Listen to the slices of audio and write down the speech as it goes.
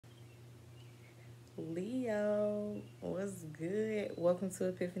Leo, what's good? Welcome to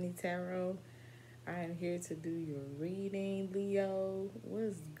Epiphany Tarot. I am here to do your reading, Leo.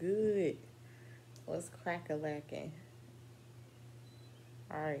 What's good? What's crack-a-lacking?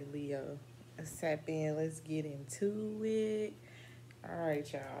 All right, Leo. Let's tap in. Let's get into it. All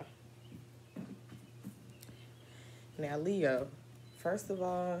right, y'all. Now, Leo, first of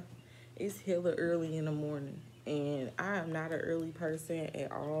all, it's hella early in the morning, and I am not an early person at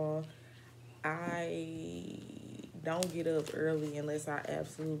all. I don't get up early unless I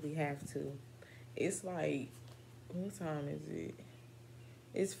absolutely have to. It's like, what time is it?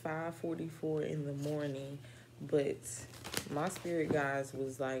 It's 5:44 in the morning, but my spirit guides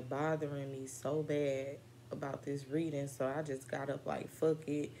was like bothering me so bad about this reading, so I just got up like fuck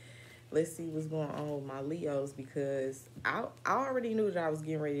it. Let's see what's going on with my Leos because I already knew that I was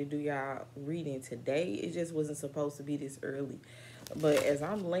getting ready to do y'all reading today. It just wasn't supposed to be this early. But as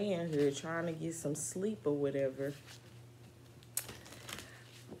I'm laying here trying to get some sleep or whatever,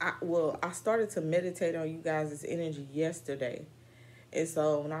 I started to meditate on you guys' energy yesterday. And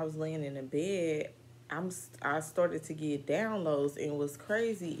so when I was laying in the bed, I started to get downloads, and what's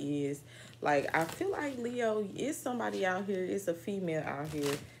crazy is like I feel like Leo is somebody out here, it's a female out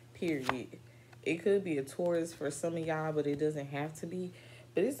here, period. It could be a Taurus for some of y'all, but it doesn't have to be.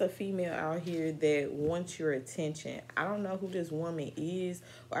 But it's a female out here that wants your attention. I don't know who this woman is,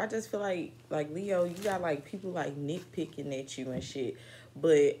 or I just feel like Leo, you got like people like nitpicking at you and shit.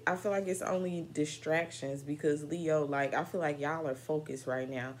 But I feel like it's only distractions because Leo, like I feel like y'all are focused right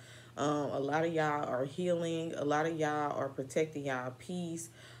now. A lot of y'all are healing. A lot of y'all are protecting y'all peace,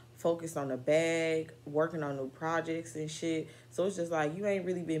 focused on the bag, working on new projects and shit. So it's just like you ain't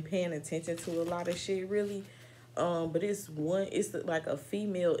really been paying attention to a lot of shit really. But it's like a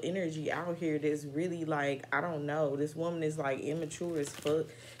female energy out here that's really like, I don't know. This woman is like immature as fuck.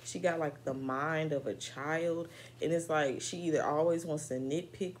 She got like the mind of a child. And it's like she either always wants to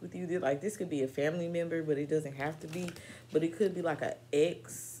nitpick with you. Like this could be a family member, but it doesn't have to be. But it could be like a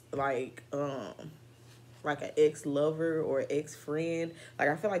ex, like an ex lover or ex friend. Like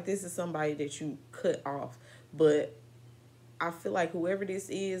I feel like this is somebody that you cut off. But I feel like whoever this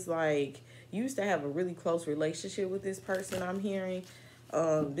is, like, you used to have a really close relationship with this person, I'm hearing.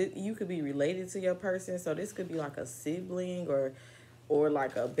 You could be related to your person, so this could be like a sibling or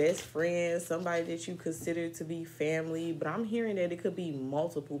like a best friend, somebody that you consider to be family. But I'm hearing that it could be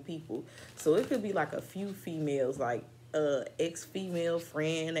multiple people. So it could be like a few females, like ex female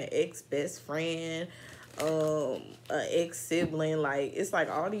friend, an ex best friend, an ex sibling. Like it's like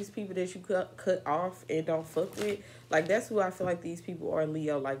all these people that you cut off and don't fuck with. Like that's who I feel like these people are,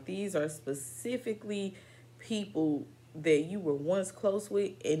 Leo. Like these are specifically people that you were once close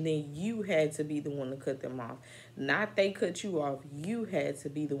with, and then you had to be the one to cut them off. Not they cut you off. You had to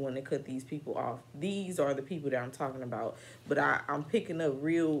be the one to cut these people off. These are the people that I'm talking about. But I'm picking up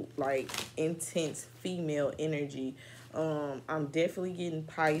real like intense female energy. I'm definitely getting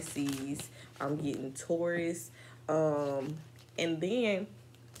Pisces. I'm getting Taurus. And then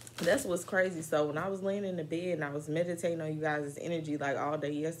that's what's crazy. So when I was laying in the bed and I was meditating on you guys' energy like all day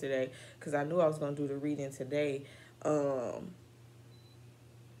yesterday, because I knew I was gonna do the reading today, um,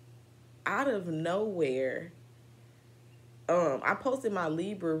 out of nowhere, I posted my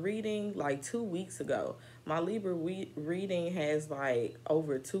Libra reading like 2 weeks ago. My Libra reading has like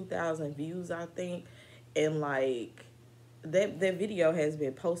over 2,000 views, I think, and like that video has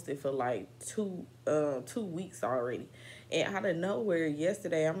been posted for like 2 weeks already. And out of nowhere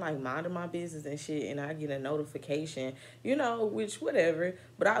yesterday, I'm like minding my business and shit, and I get a notification, which whatever.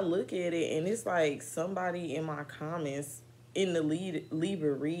 But I look at it, and it's like somebody in my comments in the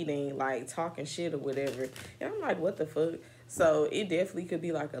Libra reading, like talking shit or whatever. And I'm like, what the fuck? So it definitely could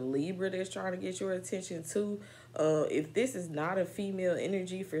be like a Libra that's trying to get your attention too. If this is not a female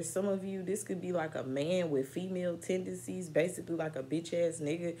energy for some of you, this could be like a man with female tendencies, basically like a bitch ass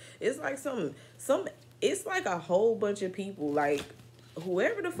nigga. It's like some it's like a whole bunch of people, like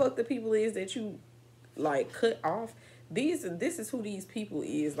whoever the fuck the people is that you like cut off. This is who these people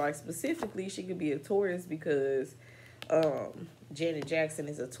is. Like specifically, she could be a Taurus because Janet Jackson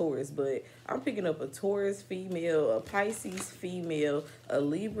is a Taurus, but I'm picking up a Taurus female, a Pisces female, a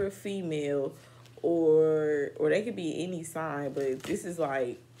Libra female, or they could be any sign, but this is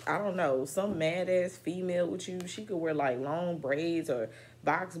like, I don't know, some mad ass female with you. She could wear like long braids or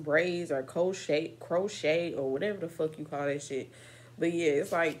box braids or crochet or whatever the fuck you call that shit. But yeah,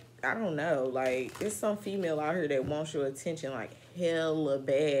 it's like, I don't know, like there's some female out here that wants your attention like hella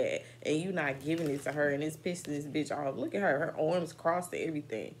bad, and you not giving it to her, and it's pissing this bitch off. Look at her arms crossed and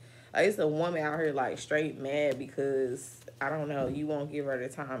everything. Like, it's a woman out here like straight mad because I don't know, you won't give her the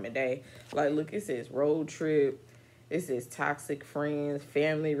time of day. Like, look, it says road trip. It says toxic friends,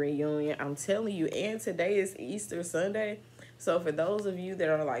 family reunion. I'm telling you, and today is Easter Sunday. So for those of you that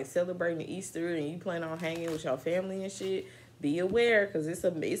are like celebrating Easter and you plan on hanging with your family and shit, be aware, because it's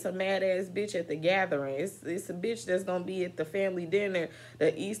a mad ass bitch at the gathering. It's a bitch that's gonna be at the family dinner,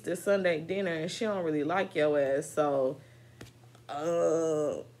 the Easter Sunday dinner, and she don't really like your ass. So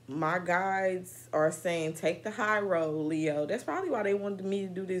my guides are saying take the high road, Leo. That's probably why they wanted me to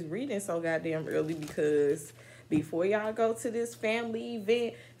do this reading so goddamn early, because before y'all go to this family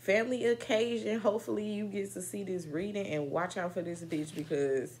event, family occasion, hopefully you get to see this reading and watch out for this bitch,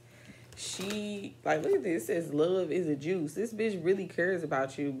 because she, like, look at this. It says love is a juice. This bitch really cares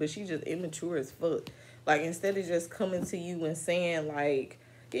about you, but she just immature as fuck. Like, instead of just coming to you and saying like,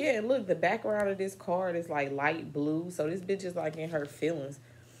 yeah, look, the background of this card is like light blue, so this bitch is like in her feelings,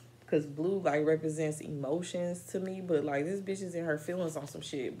 because blue like represents emotions to me, but like this bitch is in her feelings on some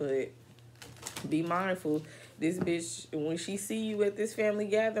shit. But be mindful, this bitch, when she see you at this family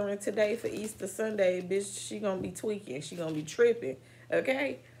gathering today for Easter Sunday, bitch, she gonna be tweaking, she gonna be tripping,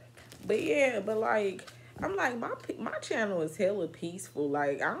 okay? But yeah, but like, I'm like, my channel is hella peaceful.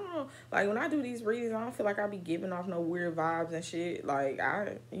 Like, I don't know, like when I do these readings, I don't feel like I be giving off no weird vibes and shit. Like,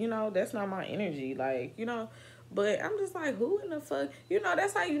 that's not my energy. Like, but I'm just like, who in the fuck?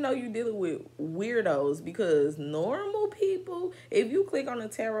 That's how you know you dealing with weirdos, because normal people, if you click on a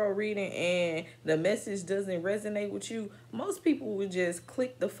tarot reading and the message doesn't resonate with you, most people would just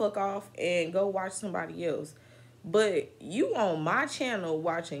click the fuck off and go watch somebody else. But you on my channel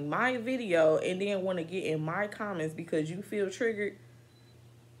watching my video and then want to get in my comments because you feel triggered.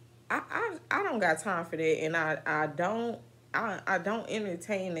 I don't got time for that, and I don't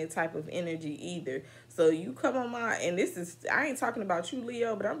entertain that type of energy either. So you come on my, and I ain't talking about you,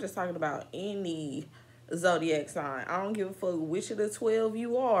 Leo, but I'm just talking about any zodiac sign. I don't give a fuck which of the 12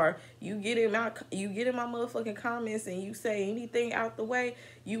 you are. You get in my motherfucking comments and you say anything out the way,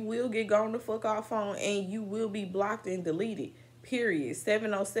 you will get gone the fuck off on, and you will be blocked and deleted. Period.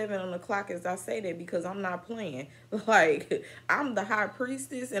 7:07 on the clock as I say that, because I'm not playing. Like, I'm the high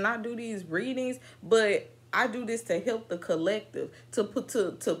priestess and I do these readings, but I do this to help the collective, to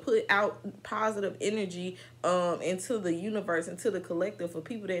put out positive energy into the universe, into the collective, for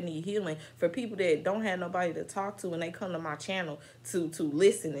people that need healing, for people that don't have nobody to talk to and they come to my channel to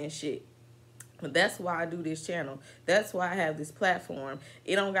listen and shit. That's why I do this channel. That's why I have this platform.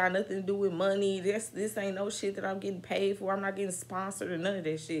 It don't got nothing to do with money. This ain't no shit that I'm getting paid for. I'm not getting sponsored or none of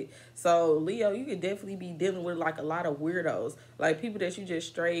that shit. So, Leo, you could definitely be dealing with like a lot of weirdos. Like people that you just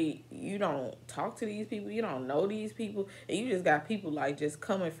straight, you don't talk to these people. You don't know these people. And you just got people like just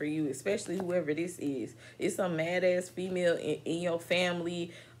coming for you, especially whoever this is. It's some mad ass female in your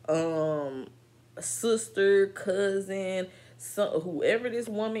family, sister, cousin, so whoever this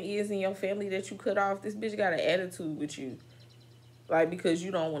woman is in your family that you cut off, this bitch got an attitude with you. Like, because you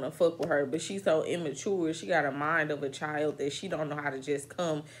don't want to fuck with her, but she's so immature. She got a mind of a child that she don't know how to just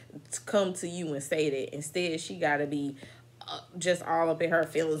come to you and say that. Instead, she got to be just all up in her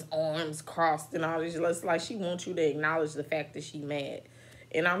feelings, arms crossed and all this. It's like she wants you to acknowledge the fact that she mad.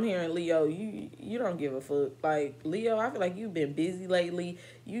 And I'm hearing, Leo, you don't give a fuck. Like, Leo, I feel like you've been busy lately.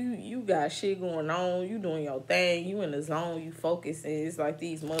 You got shit going on. You doing your thing. You in the zone. You focusing. It's like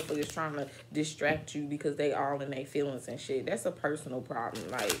these motherfuckers trying to distract you because they all in their feelings and shit. That's a personal problem.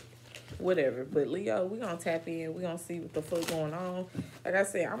 Like, whatever. But Leo, we gonna tap in. We gonna see what the fuck going on. Like I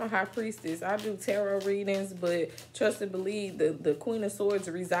said, I'm a high priestess. I do tarot readings, but trust and believe, the Queen of Swords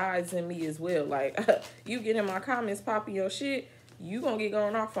resides in me as well. Like, you get in my comments popping your shit, you gonna get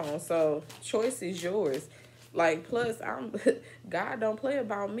going off on. So choice is yours. Like, plus God don't play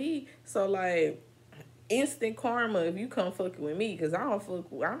about me. So like, instant karma if you come fucking with me, because I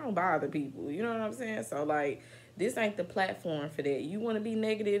don't bother people. You know what I'm saying? So like, this ain't the platform for that. You want to be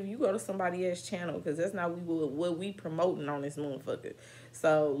negative, you go to somebody else's channel, because that's not what we promoting on this motherfucker.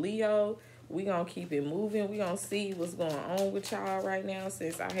 So Leo, we gonna keep it moving. We gonna see what's going on with y'all right now,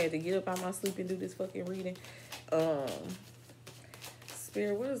 since I had to get up out my sleep and do this fucking reading.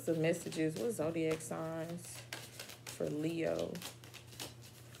 Spirit, what is the messages? What zodiac signs for Leo?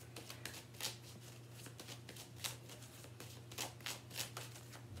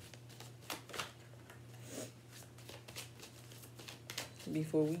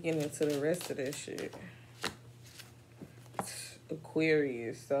 Before we get into the rest of this shit.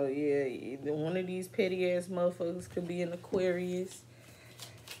 Aquarius. So yeah, one of these petty ass motherfuckers could be an Aquarius.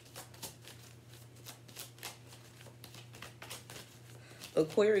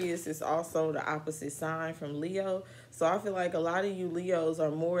 Aquarius is also the opposite sign from Leo. So I feel like a lot of you Leos are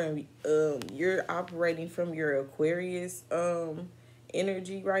more in, you're operating from your Aquarius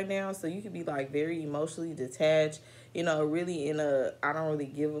energy right now. So you could be like very emotionally detached, you know, really in a I don't really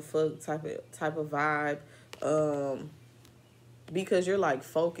give a fuck type of vibe. Um because you're like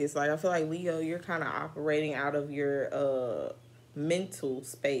focused. Like I feel like Leo, you're kind of operating out of your mental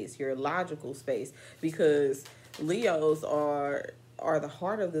space, your logical space, because Leos are the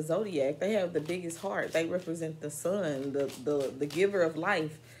heart of the zodiac. They have the biggest heart. They represent the sun, the giver of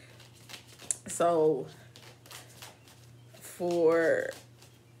life. So for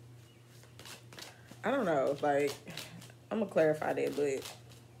I don't know, like I'm gonna clarify that,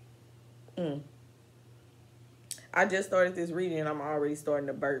 but I just started this reading and I'm already starting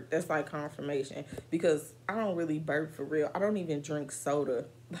to burp. That's like confirmation because I don't really burp for real. I don't even drink soda.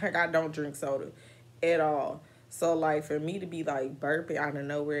 Like I don't drink soda at all. So like for me to be like burping out of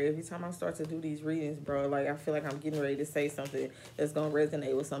nowhere every time I start to do these readings, bro, like I feel like I'm getting ready to say something that's gonna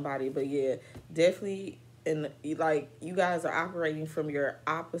resonate with somebody. But yeah, definitely and like you guys are operating from your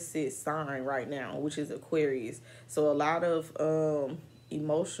opposite sign right now, which is Aquarius. So a lot of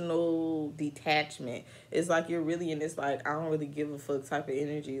emotional detachment. It's like you're really in this like I don't really give a fuck type of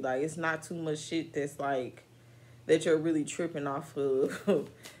energy. Like it's not too much shit that's like that you're really tripping off of.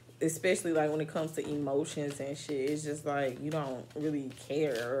 Especially like when it comes to emotions and shit. It's just like you don't really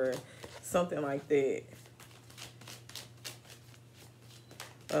care or something like that.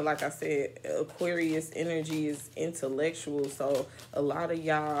 Like I said, Aquarius energy is intellectual, so a lot of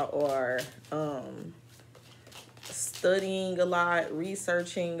y'all are studying a lot,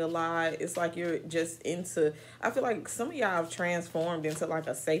 researching a lot. It's like you're just into. I feel like some of y'all have transformed into like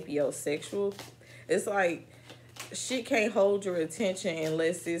a sapiosexual. It's like shit can't hold your attention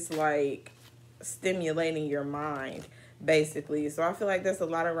unless it's like stimulating your mind, basically. So I feel like that's a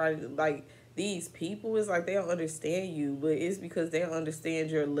lot of like these people is like they don't understand you, but it's because they don't understand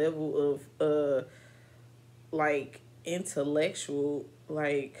your level of like intellectual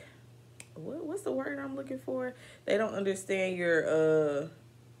like what's the word I'm looking for? They don't understand your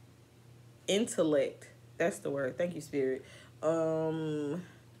intellect. That's the word. Thank you, Spirit.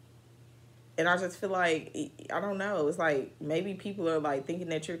 And I just feel like I don't know. It's like maybe people are like thinking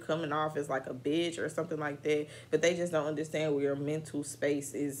that you're coming off as like a bitch or something like that, but they just don't understand where your mental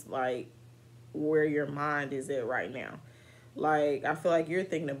space is like where your mind is at right now. Like I feel like you're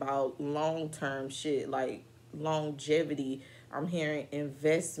thinking about long term shit, like longevity. I'm hearing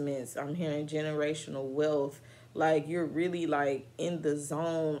investments. I'm hearing generational wealth. Like you're really like in the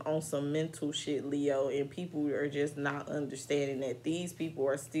zone on some mental shit, Leo, and people are just not understanding that these people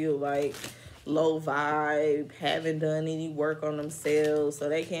are still like low vibe, haven't done any work on themselves, so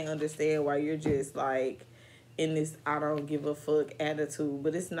they can't understand why you're just like in this I don't give a fuck attitude.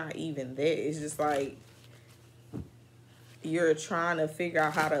 But it's not even that. It's just like you're trying to figure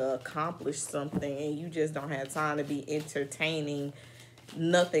out how to accomplish something and you just don't have time to be entertaining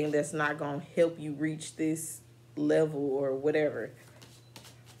nothing that's not going to help you reach this level or whatever.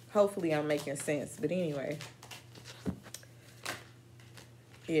 Hopefully I'm making sense. But anyway.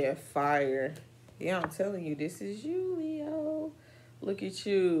 Yeah, fire. Yeah, I'm telling you, this is you, Leo. Look at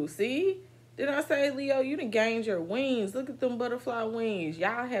you. See? Did I say, Leo, you done gained your wings. Look at them butterfly wings.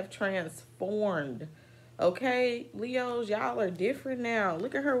 Y'all have transformed. Okay, Leos, y'all are different now.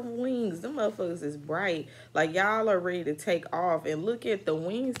 Look at her wings. Them motherfuckers is bright. Like, y'all are ready to take off. And look at the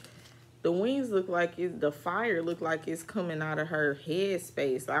wings. The wings look like the fire look like it's coming out of her head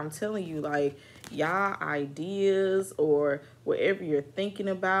space. I'm telling you, like, y'all ideas or whatever you're thinking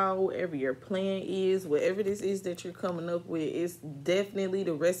about, whatever your plan is, whatever this is that you're coming up with, it's definitely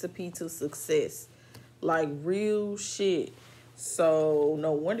the recipe to success. Like, real shit. So,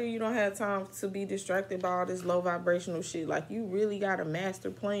 no wonder you don't have time to be distracted by all this low vibrational shit. Like, you really got a master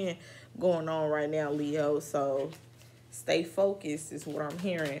plan going on right now, Leo. So, stay focused is what I'm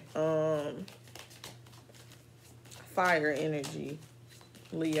hearing. Fire energy,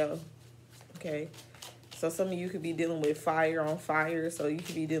 Leo. Okay. So some of you could be dealing with fire on fire. So you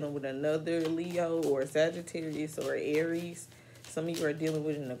could be dealing with another Leo or Sagittarius or Aries. Some of you are dealing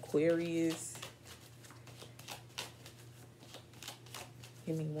with an Aquarius.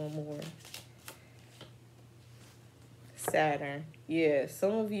 Give me one more. Saturn. Yeah,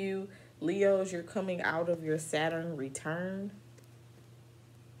 some of you Leos, you're coming out of your Saturn return.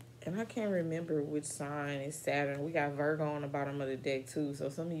 And I can't remember which sign is Saturn. We got Virgo on the bottom of the deck too. So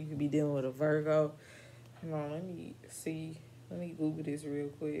some of you could be dealing with a Virgo. Hold on, let me see. Let me Google this real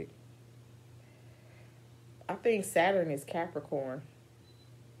quick. I think Saturn is Capricorn.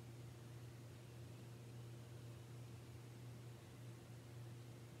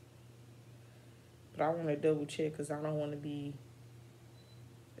 But but I want to double check because I don't want to be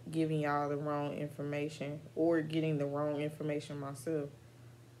giving y'all the wrong information or getting the wrong information myself.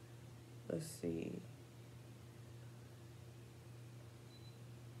 Let's see.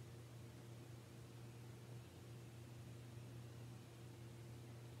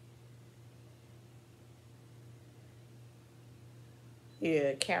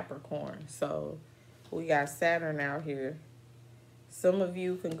 Yeah, Capricorn. So we got Saturn out here. Some of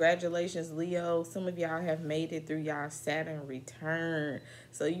you, congratulations, Leo. Some of y'all have made it through y'all Saturn return.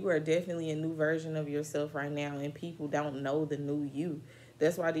 So you are definitely a new version of yourself right now, and people don't know the new you.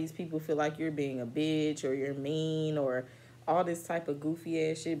 That's why these people feel like you're being a bitch or you're mean or all this type of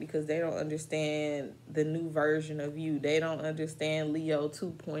goofy ass shit because they don't understand the new version of you. They don't understand Leo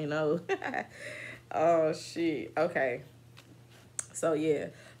 2.0. Oh, shit. Okay. So yeah,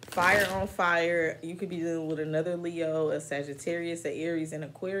 fire on fire. You could be dealing with another Leo, a Sagittarius, a Aries, and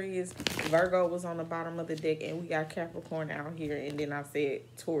Aquarius. Virgo was on the bottom of the deck, and we got Capricorn out here. And then I said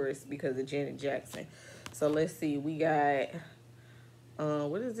Taurus because of Janet Jackson. So let's see. We got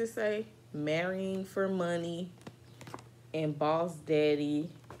what does this say? Marrying for money and boss daddy.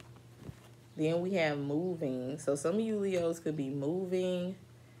 Then we have moving. So some of you Leos could be moving.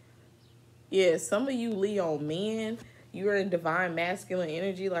 Yeah, some of you Leo men, you are in divine masculine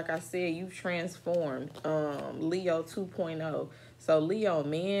energy. Like I said, you've transformed. Leo 2.0. So Leo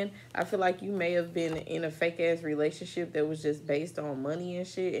men, I feel like you may have been in a fake ass relationship that was just based on money and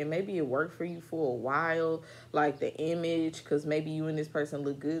shit. And maybe it worked for you for a while, like the image, because maybe you and this person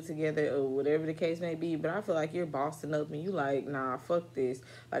look good together or whatever the case may be. But I feel like you're bossing up and you like, nah, fuck this.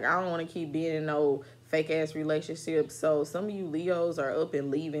 Like, I don't want to keep being in no fake ass relationship. So some of you Leos are up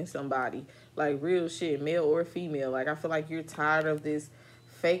and leaving somebody. Like, real shit, male or female. Like, I feel like you're tired of this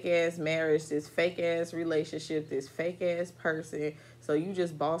fake ass marriage, this fake ass relationship, this fake ass person. So you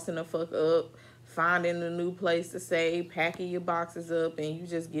just bossing the fuck up, finding a new place to stay, packing your boxes up, and you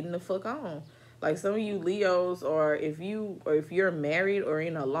just getting the fuck on. Like, some of you Leos, or if you're married or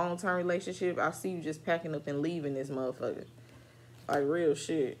in a long term relationship, I see you just packing up and leaving this motherfucker. Like, real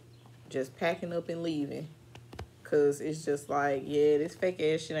shit. Just packing up and leaving. Because it's just like, yeah, this fake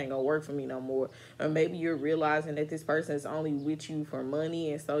ass shit ain't gonna work for me no more. Or maybe you're realizing that this person is only with you for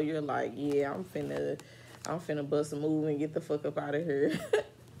money, and so you're like, yeah, I'm finna bust a move and get the fuck up out of here.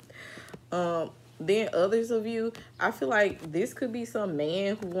 Then others of you, I feel like this could be some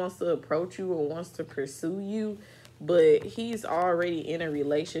man who wants to approach you or wants to pursue you, but he's already in a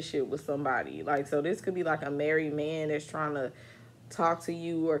relationship with somebody. Like, so this could be like a married man that's trying to talk to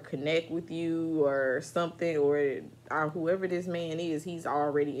you or connect with you or something, or whoever this man is, he's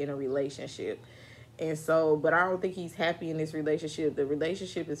already in a relationship. And so, but I don't think he's happy in this relationship. The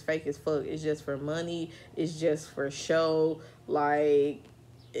relationship is fake as fuck. It's just for money. It's just for show. Like,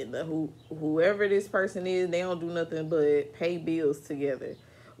 whoever this person is, they don't do nothing but pay bills together.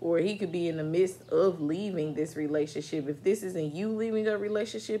 Or he could be in the midst of leaving this relationship. If this isn't you leaving a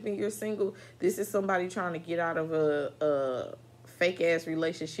relationship and you're single, this is somebody trying to get out of a fake ass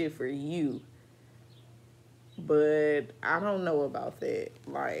relationship for you. But I don't know about that.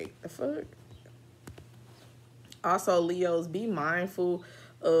 Like, the fuck? Also, Leos, be mindful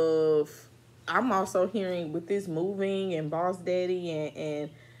of, I'm also hearing with this moving and boss daddy and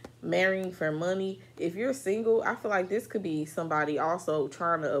marrying for money. If you're single, I feel like this could be somebody also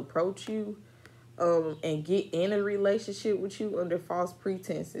trying to approach you and get in a relationship with you under false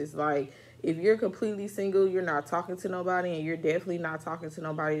pretenses. Like, if you're completely single, you're not talking to nobody, and you're definitely not talking to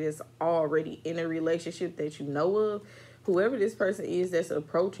nobody that's already in a relationship that you know of, whoever this person is that's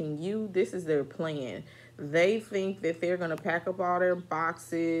approaching you, this is their plan. They think that they're going to pack up all their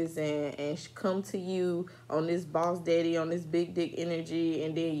boxes and come to you on this boss daddy, on this big dick energy,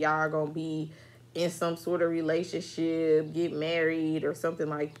 and then y'all going to be in some sort of relationship, get married or something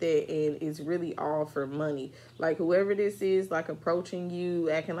like that, and it's really all for money. Like, whoever this is, like, approaching you,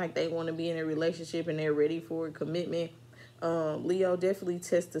 acting like they want to be in a relationship and they're ready for a commitment, Leo, definitely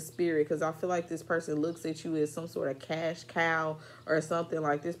test the spirit, because I feel like this person looks at you as some sort of cash cow or something.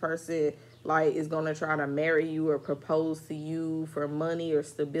 Like, this person, like, is going to try to marry you or propose to you for money or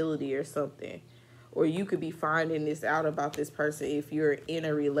stability or something. Or you could be finding this out about this person if you're in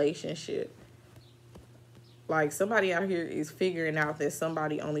a relationship. Like, somebody out here is figuring out that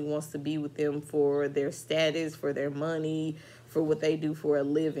somebody only wants to be with them for their status, for their money, for what they do for a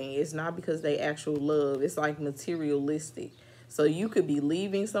living. It's not because they actual love. It's like materialistic. So you could be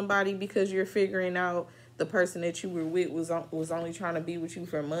leaving somebody because you're figuring out the person that you were with was only trying to be with you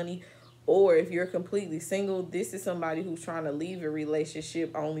for money. Or if you're completely single, this is somebody who's trying to leave a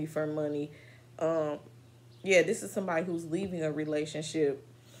relationship only for money. Yeah, this is somebody who's leaving a relationship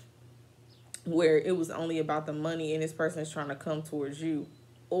where it was only about the money and this person is trying to come towards you.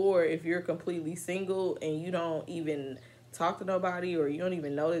 Or if you're completely single and you don't even talk to nobody, or you don't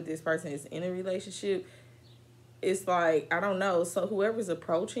even know that this person is in a relationship, it's like, I don't know. So whoever's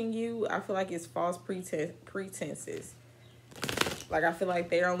approaching you, I feel like it's false pretenses. Like, I feel like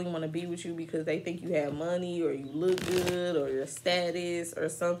they only want to be with you because they think you have money or you look good or your status or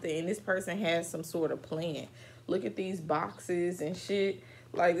something. And this person has some sort of plan. Look at these boxes and shit.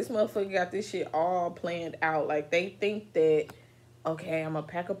 Like, this motherfucker got this shit all planned out. Like, they think that, okay, I'm going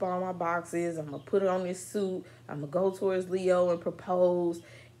to pack up all my boxes. I'm going to put it on this suit. I'm going to go towards Leo and propose.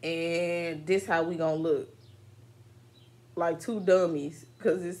 And this how we going to look. Like two dummies.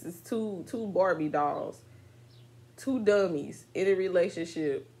 Because this is two Barbie dolls. Two dummies in a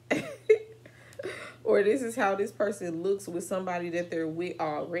relationship. Or this is how this person looks with somebody that they're with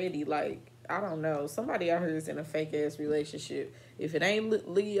already. Like, I don't know. Somebody out here is in a fake ass relationship. If it ain't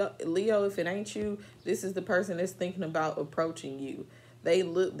Leo, if it ain't you, this is the person that's thinking about approaching you.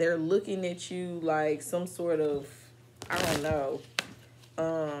 They're looking at you like some sort of, I don't know,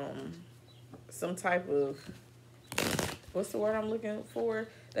 some type of, what's the word I'm looking for?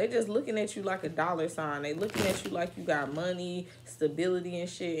 They just looking at you like a dollar sign. They looking at you like you got money, stability and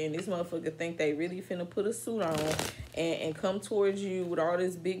shit. And this motherfucker think they really finna put a suit on and come towards you with all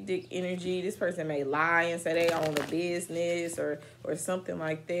this big dick energy. This person may lie and say they own a business or something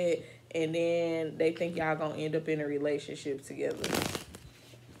like that. And then they think y'all gonna end up in a relationship together.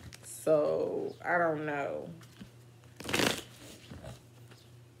 So, I don't know.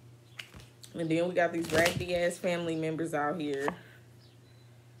 And then we got these raggedy ass family members out here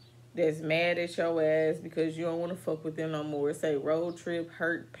that's mad at your ass because you don't want to fuck with them no more. Say road trip,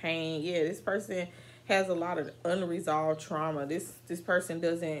 hurt, pain. Yeah, this person has a lot of unresolved trauma. This person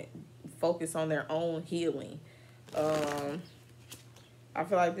doesn't focus on their own healing. I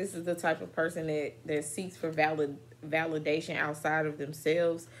feel like this is the type of person that seeks for validation outside of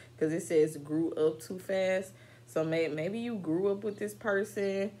themselves, because it says grew up too fast. So maybe you grew up with this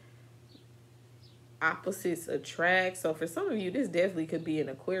person. Opposites attract. So for some of you, this definitely could be an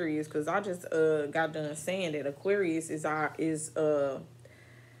Aquarius, because I just got done saying that Aquarius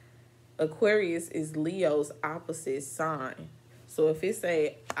is Leo's opposite sign. So if it's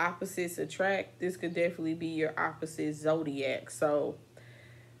a opposites attract, this could definitely be your opposite zodiac. So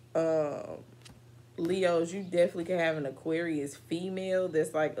Leos, you definitely can have an Aquarius female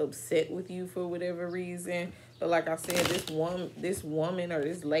that's like upset with you for whatever reason. But like I said, this woman or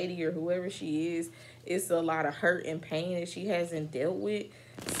this lady or whoever she is, it's a lot of hurt and pain that she hasn't dealt with.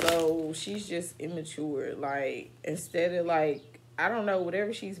 So she's just immature. Like, instead of like, I don't know,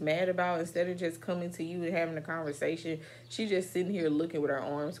 whatever she's mad about, instead of just coming to you and having a conversation, she just sitting here looking with her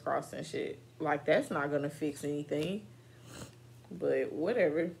arms crossed and shit. Like, that's not gonna fix anything. But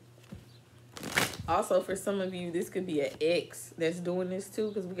whatever. Also, for some of you, this could be an ex that's doing this too,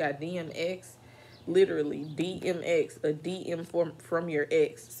 because we got DMX. Literally, DMX, a DM from your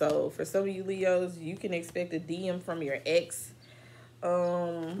ex. So, for some of you Leos, you can expect a DM from your ex.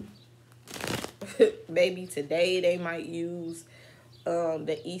 Maybe today they might use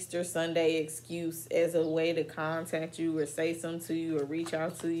the Easter Sunday excuse as a way to contact you or say something to you or reach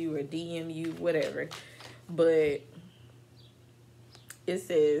out to you or DM you, whatever. But it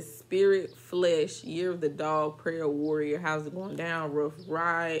says spirit, flesh, year of the dog, prayer warrior, how's it going down, rough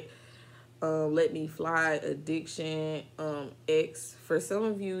ride, let me fly, addiction, ex. For some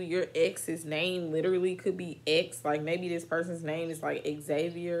of you, your ex's name literally could be X. Like, maybe this person's name is like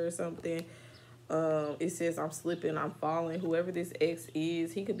Xavier or something. It says I'm slipping, I'm falling. Whoever this ex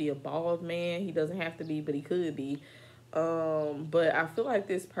is, he could be a bald man. He doesn't have to be, but he could be. But I feel like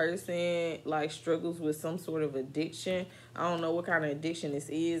this person like struggles with some sort of addiction. I don't know what kind of addiction this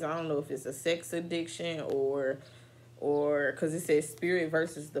is. I don't know if it's a sex addiction or because it says spirit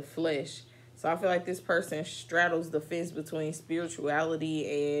versus the flesh. So I feel like this person straddles the fence between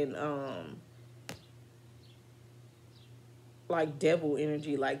spirituality and like devil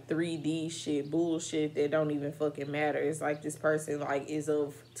energy, like 3D shit, bullshit that don't even fucking matter. It's like this person like is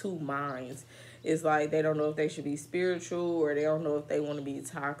of two minds. It's like they don't know if they should be spiritual or they don't know if they want to be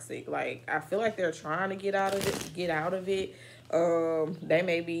toxic. Like, I feel like they're trying to get out of it. They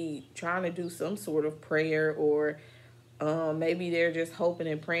may be trying to do some sort of prayer, or maybe they're just hoping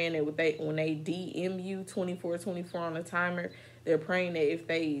and praying that when they DM you 24/24 on the timer, they're praying that if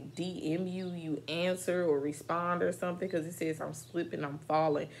they DM you, you answer or respond or something, because it says I'm slipping, I'm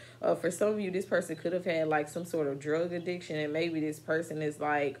falling. For some of you, this person could have had like some sort of drug addiction, and maybe this person is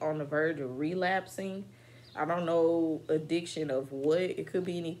like on the verge of relapsing. I don't know addiction of what. It could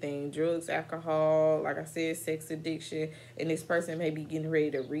be anything. Drugs, alcohol, like I said, sex addiction. And this person may be getting ready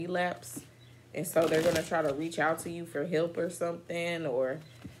to relapse. And so they're going to try to reach out to you for help or something, or,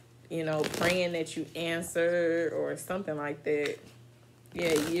 praying that you answer or something like that.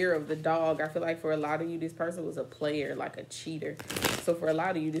 Yeah, year of the dog. I feel like for a lot of you, this person was a player, like a cheater. So for a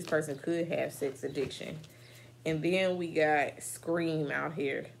lot of you, this person could have sex addiction. And then we got Scream out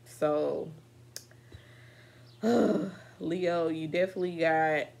here. So, Leo, you definitely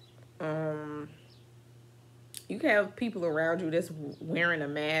got, you can have people around you that's wearing a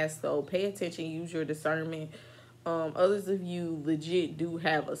mask. So pay attention, use your discernment. Others of you legit do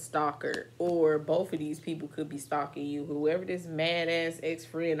have a stalker, or both of these people could be stalking you. Whoever this mad ass ex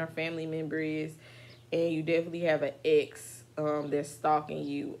friend or family member is, and you definitely have an ex that's stalking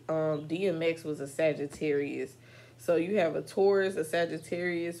you. DMX was a Sagittarius, so you have a Taurus, a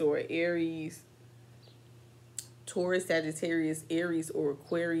Sagittarius, or an Aries. Taurus, Sagittarius, Aries, or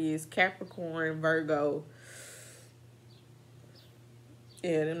Aquarius, Capricorn, Virgo.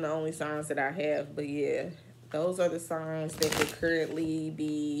 Yeah, them the only signs that I have. But yeah, those are the signs that could currently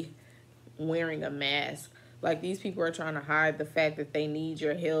be wearing a mask. Like, these people are trying to hide the fact that they need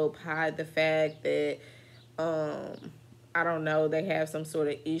your help, hide the fact that, I don't know, they have some sort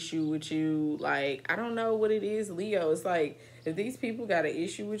of issue with you. Like, I don't know what it is, Leo. It's like, if these people got an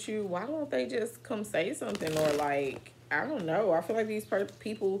issue with you, why don't they just come say something? Or, like, I don't know. I feel like these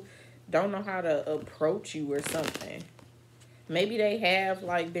people don't know how to approach you or something. Maybe they have,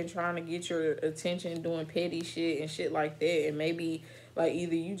 like, been trying to get your attention doing petty shit and shit like that. And maybe, like,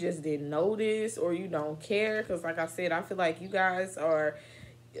 either you just didn't notice or you don't care. Because, like I said, I feel like you guys are,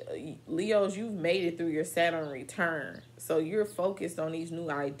 Leos, you've made it through your Saturn return. So you're focused on these new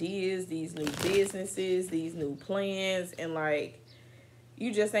ideas, these new businesses, these new plans. And, like,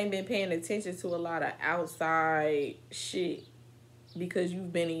 you just ain't been paying attention to a lot of outside shit, because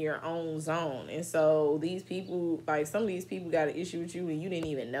you've been in your own zone. And so these people, like, some of these people got an issue with you and you didn't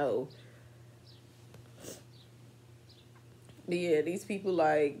even know. But yeah, these people,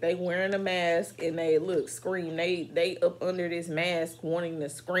 like, they wearing a mask and they scream. They up under this mask wanting to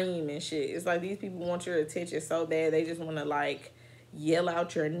scream and shit. It's like these people want your attention so bad they just want to, like, yell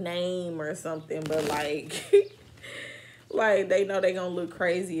out your name or something. But, like, like, they know they gonna look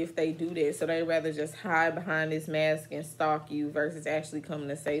crazy if they do that, so they rather just hide behind this mask and stalk you versus actually coming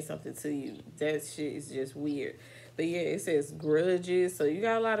to say something to you. That shit is just weird. But yeah, it says grudges, so you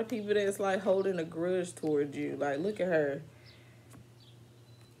got a lot of people that's, like, holding a grudge towards you. Like, look at her.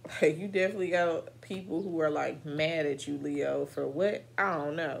 Like, you definitely got people who are, like, mad at you, Leo, for what? I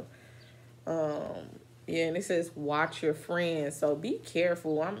don't know. Yeah, and it says watch your friends, so be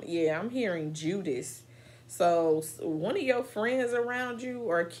careful. I'm hearing Judas. So one of your friends around you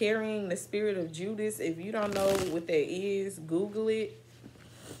are carrying the spirit of Judas. If you don't know what that is, Google it.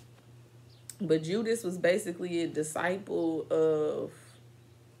 But Judas was basically a disciple of,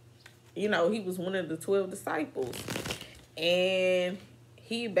 he was one of the 12 disciples. And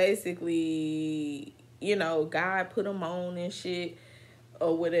he basically, God put him on and shit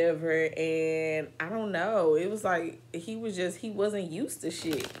or whatever. And I don't know. It was like he wasn't used to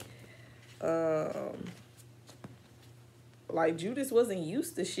shit. Like, Judas wasn't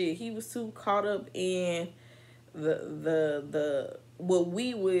used to shit. He was too caught up in the what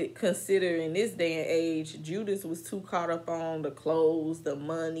we would consider in this day and age. Judas was too caught up on the clothes, the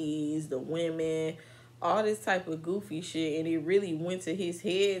monies, the women, all this type of goofy shit, and it really went to his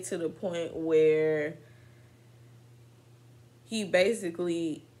head to the point where he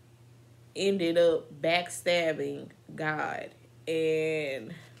basically ended up backstabbing God.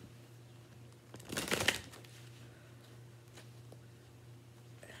 And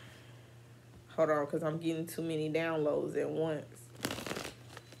hold on, because I'm getting too many downloads at once.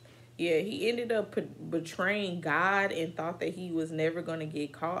 Yeah, he ended up betraying God and thought that he was never going to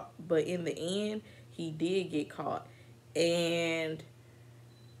get caught. But in the end, he did get caught. And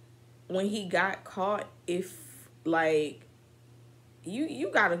when he got caught, you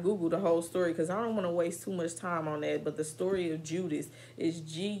got to Google the whole story, because I don't want to waste too much time on that. But the story of Judas is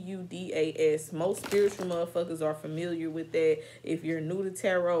Judas. Most spiritual motherfuckers are familiar with that. If you're new to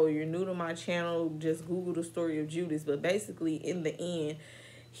tarot or you're new to my channel, just Google the story of Judas. But basically, in the end,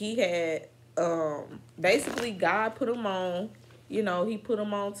 he had, basically, God put him on. He put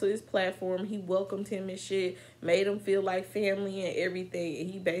him onto his platform. He welcomed him and shit, made him feel like family and everything. And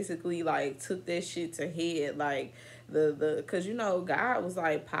he basically, like, took that shit to head, like, because, God was,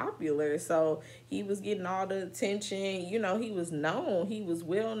 like, popular. So he was getting all the attention. He was known. He was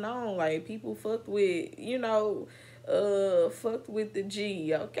well known. Like, people fucked with, fucked with the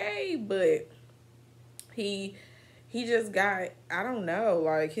G, okay? But he he just got, I don't know,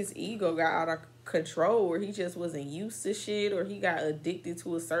 like his ego got out of control, or he just wasn't used to shit, or he got addicted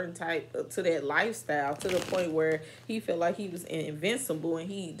to a certain type to that lifestyle, to the point where he felt like he was invincible, and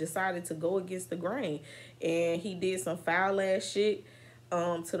he decided to go against the grain, and he did some foul ass shit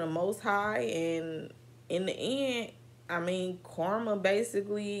to the Most High, and in the end, I mean, karma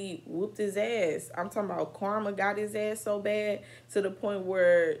basically whooped his ass. I'm talking about karma got his ass so bad to the point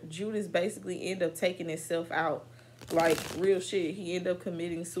where Judas basically ended up taking himself out. Like, real shit. He ended up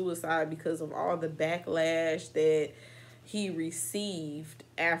committing suicide because of all the backlash that he received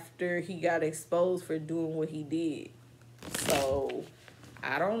after he got exposed for doing what he did. So,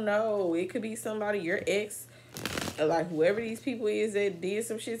 I don't know. It could be somebody, your ex, like whoever these people is that did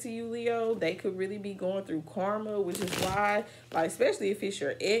some shit to you, Leo. They could really be going through karma, which is why, like, especially if it's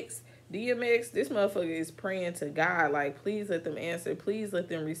your ex, DMX, this motherfucker is praying to God, like, please let them answer, please let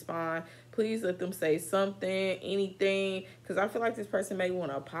them respond, please let them say something, anything, because I feel like this person may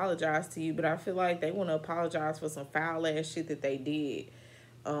want to apologize to you, but I feel like they want to apologize for some foul ass shit that they did,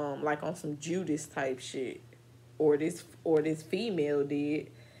 like on some Judas type shit, or this female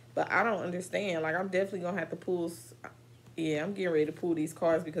did. But I don't understand. Like, I'm definitely gonna have to pull. Yeah, I'm getting ready to pull these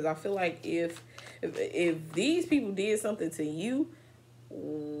cards, because I feel like if these people did something to you,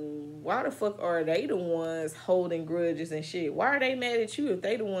 why the fuck are they the ones holding grudges and shit? Why are they mad at you if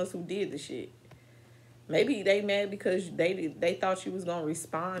they the ones who did the shit? Maybe they mad because they thought you was gonna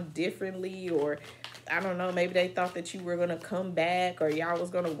respond differently, or I don't know. Maybe they thought that you were gonna come back, or y'all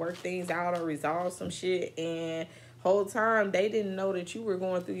was gonna work things out or resolve some shit, and whole time they didn't know that you were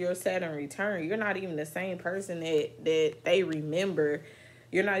going through your Saturn return. You're not even the same person that they remember.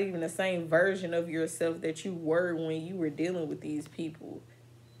 You're not even the same version of yourself that you were when you were dealing with these people.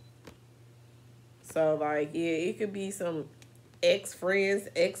 So, like, yeah, it could be some ex-friends,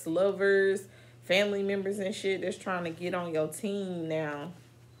 ex-lovers, family members and shit that's trying to get on your team now.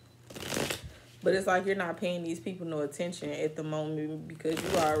 But it's like you're not paying these people no attention at the moment, because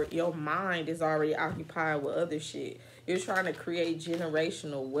your mind is already occupied with other shit. You're trying to create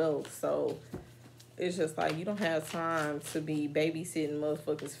generational wealth. So it's just like you don't have time to be babysitting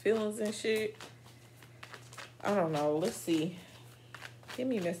motherfuckers' feelings and shit. I don't know. Let's see. Give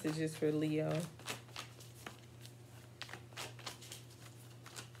me messages for Leo.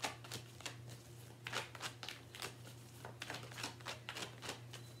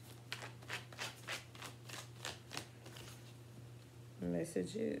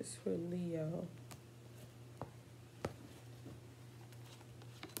 Messages for Leo.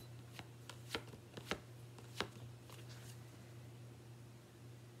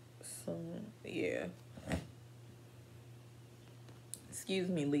 So, yeah. Excuse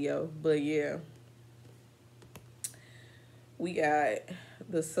me, Leo. But yeah. We got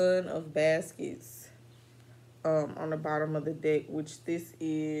the Son of Baskets on the bottom of the deck, which this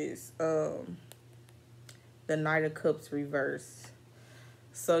is the Knight of Cups reverse.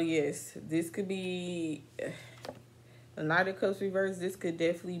 So yes, this could be the Knight of Cups reverse. This could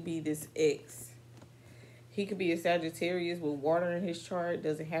definitely be this ex. He could be a Sagittarius with water in his chart.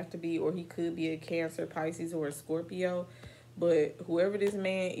 Doesn't have to be. Or he could be a Cancer, Pisces, or a Scorpio. But whoever this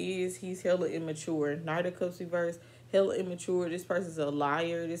man is, he's hella immature. Knight of Cups reverse, hella immature. This person's a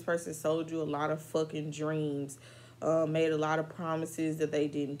liar. This person sold you a lot of fucking dreams. Made a lot of promises that they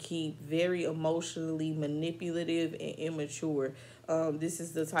didn't keep. Very emotionally manipulative and immature. This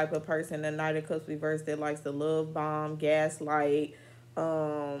is the type of person, the Knight of Cups reverse, that likes to love bomb, gaslight.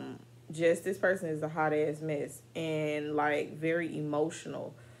 Just this person is a hot ass mess, and like very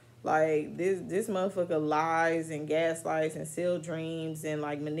emotional. Like this motherfucker lies and gaslights and sell dreams and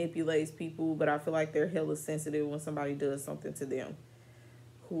like manipulates people, but I feel like they're hella sensitive when somebody does something to them.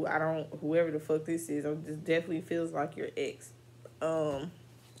 Whoever the fuck this is, this definitely feels like your ex.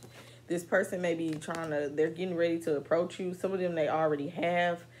 This person may be they're getting ready to approach you. Some of them they already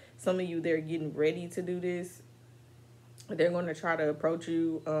have. Some of you, they're getting ready to do this. They're going to try to approach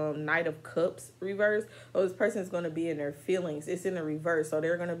you. Knight of Cups reverse. Oh, this person is going to be in their feelings. It's in the reverse. So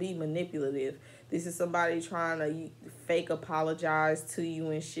they're going to be manipulative. This is somebody trying to fake apologize to you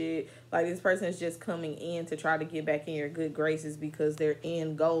and shit. Like, this person is just coming in to try to get back in your good graces, because their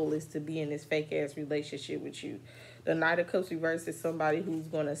end goal is to be in this fake ass relationship with you. The Knight of Cups reverse is somebody who's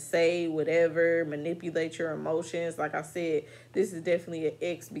going to say whatever, manipulate your emotions. Like I said, this is definitely an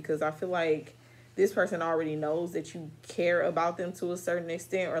ex, because I feel like this person already knows that you care about them to a certain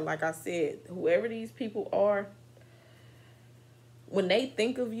extent. Or like I said, whoever these people are, when they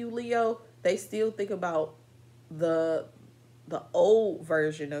think of you, Leo, they still think about the old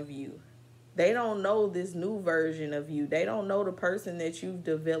version of you. They don't know this new version of you. They don't know the person that you've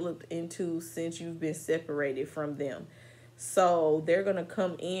developed into since you've been separated from them. So they're going to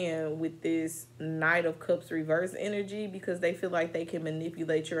come in with this Knight of Cups reverse energy because they feel like they can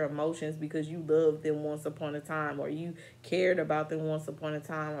manipulate your emotions because you loved them once upon a time, or you cared about them once upon a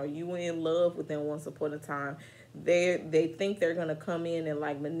time, or you were in love with them once upon a time. They think they're going to come in and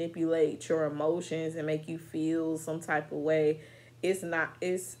like manipulate your emotions and make you feel some type of way. It's not,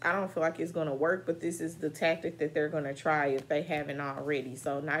 it's, I don't feel like it's going to work, but this is the tactic that they're going to try if they haven't already.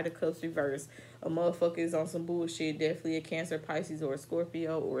 So Knight of Cups reverse, a motherfucker is on some bullshit, definitely a Cancer, Pisces, or a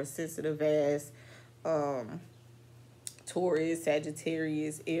Scorpio, or a sensitive ass Taurus,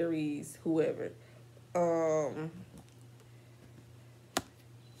 Sagittarius, Aries, whoever. um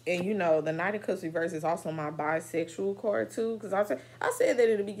and you know, the Knight of Cups reverse is also my bisexual card too, because I said that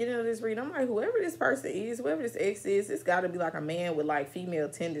in the beginning of this reading. I'm like, whoever this person is, whoever this ex is, it's got to be like a man with like female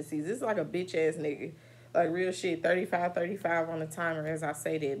tendencies. It's like a bitch ass nigga, like real shit. 35 on the timer as I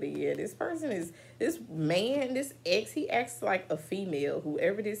say that. But yeah, this person is, this man, this ex, he acts like a female,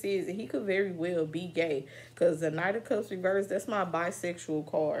 whoever this is, and he could very well be gay, because the Knight of Cups reverse, that's my bisexual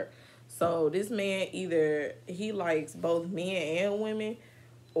card. So this man, either he likes both men and women,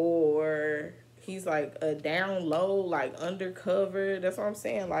 or he's like a down low, like undercover. That's what I'm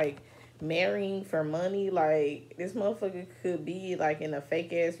saying. Like marrying for money. Like this motherfucker could be like in a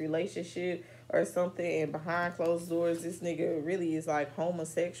fake ass relationship or something, and behind closed doors, this nigga really is like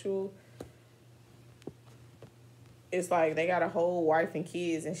homosexual. It's like they got a whole wife and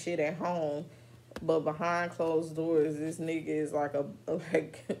kids and shit at home, but behind closed doors, this nigga is like a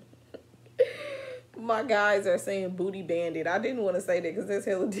like my guys are saying booty bandit. I didn't want to say that because that's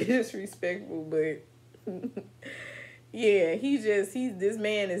hella disrespectful, but yeah, he's this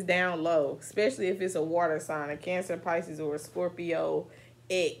man is down low, especially if it's a water sign, a Cancer, Pisces, or a Scorpio.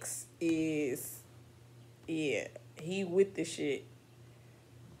 X is, yeah, he with the shit.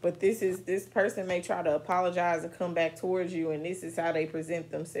 But this person may try to apologize and come back towards you, and this is how they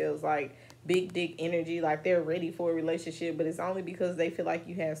present themselves, like big dick energy, like they're ready for a relationship, but it's only because they feel like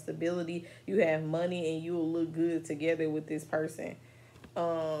you have stability, you have money, and you will look good together with this person.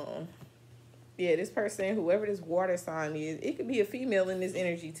 Um, yeah, this person, whoever this water sign is, it could be a female in this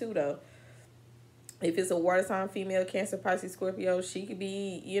energy too, though. If it's a water sign female, Cancer, Pisces, Scorpio, she could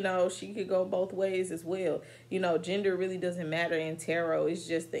be, you know, she could go both ways as well. You know, gender really doesn't matter in tarot. It's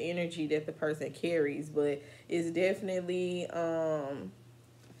just the energy that the person carries. But it's definitely a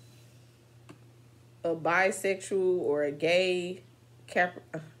bisexual or a gay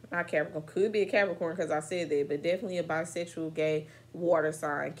not Capricorn, could be a Capricorn because I said that, but definitely a bisexual gay water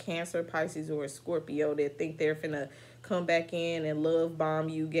sign, Cancer, Pisces, or a Scorpio, that think they're finna come back in and love bomb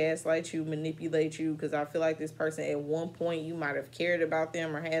you, gaslight you, manipulate you, because I feel like this person at one point you might have cared about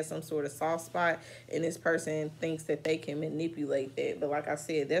them or had some sort of soft spot, and this person thinks that they can manipulate that. But like I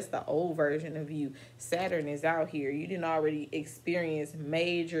said, that's the old version of you. Saturn is out here. You didn't already experience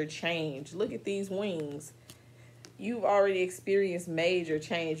major change. Look at these wings. You've already experienced major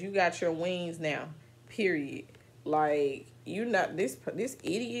change. You got your wings now. Period. Like, you not, this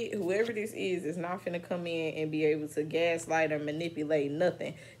idiot, whoever this is not finna come in and be able to gaslight or manipulate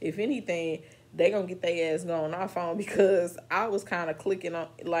nothing. If anything, they gonna get their ass going off on, because I was kind of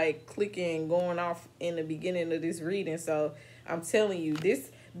clicking going off in the beginning of this reading. So I'm telling you,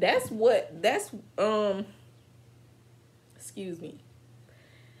 excuse me,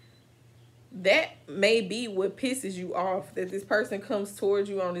 that may be what pisses you off, that this person comes towards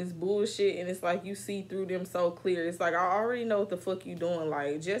you on this bullshit, and it's like you see through them so clear. It's like, I already know what the fuck you doing.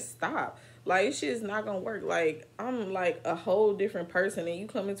 Like, just stop. Like, this shit is not gonna work. Like, I'm like a whole different person, and you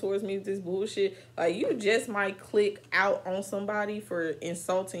coming towards me with this bullshit. Like, you just might click out on somebody for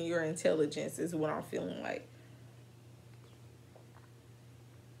insulting your intelligence, is what I'm feeling like.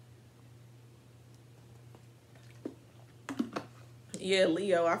 Yeah,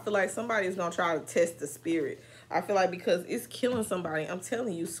 Leo, I feel like somebody's gonna try to test the spirit. I feel like because it's killing somebody. I'm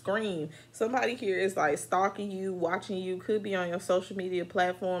telling you, scream. Somebody here is like stalking you, watching you, could be on your social media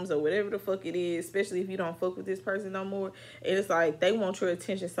platforms or whatever the fuck it is, especially if you don't fuck with this person no more. And it's like they want your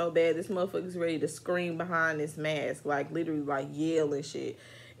attention so bad, this motherfucker's ready to scream behind this mask, like literally like yell and shit.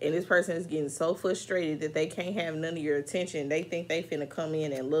 And this person is getting so frustrated that they can't have none of your attention. They think they finna come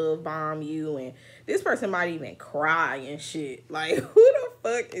in and love bomb you, and this person might even cry and shit. Like, who the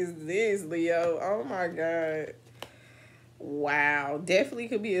fuck is this, Leo? Oh my God. Wow. Definitely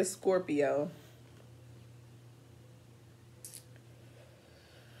could be a Scorpio.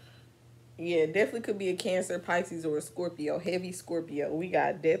 Yeah, definitely could be a Cancer, Pisces, or a Scorpio. Heavy Scorpio. We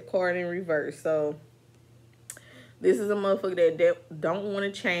got Death card in reverse. So This is a motherfucker that don't want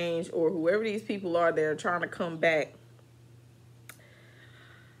to change, or whoever these people are that are trying to come back.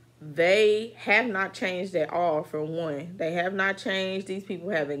 They have not changed at all, for one. They have not changed. These people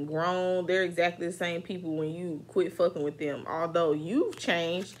haven't grown. They're exactly the same people when you quit fucking with them. Although you've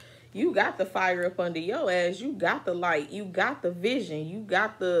changed, you got the fire up under your ass. You got the light. You got the vision. You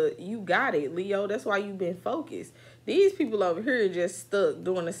got it, Leo. That's why you've been focused. These people over here are just stuck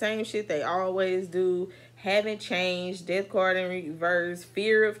doing the same shit they always do. Haven't changed. Death card in reverse.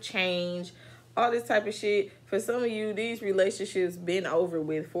 Fear of change, all this type of shit. For some of you, these relationships been over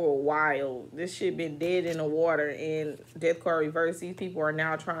with for a while. This shit been dead in the water, and death card reverse. These people are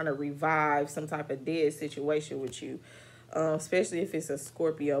now trying to revive some type of dead situation with you, especially if it's a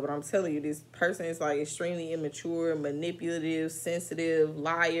Scorpio. But I'm telling you, this person is like extremely immature, manipulative, sensitive,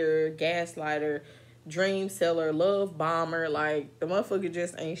 liar, gaslighter, dream seller, love bomber. Like, the motherfucker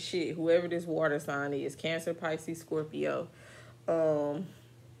just ain't shit. Whoever this water sign is, Cancer, Pisces, Scorpio.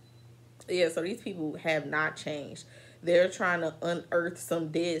 Yeah, so these people have not changed. They're trying to unearth some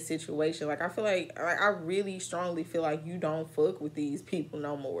dead situation. Like, I feel like, I really strongly feel like you don't fuck with these people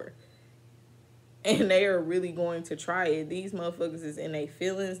no more. And they are really going to try it. These motherfuckers is in their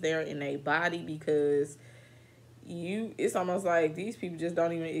feelings. They're in their body because it's almost like these people just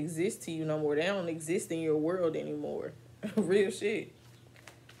don't even exist to you no more. They don't exist in your world anymore. Real shit.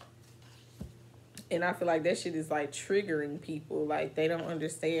 And I feel like that shit is like triggering people. Like, they don't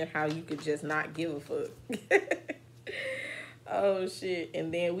understand how you could just not give a fuck. Oh shit.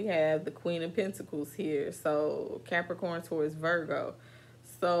 And then we have the Queen of Pentacles here. So Capricorn, Taurus, Virgo.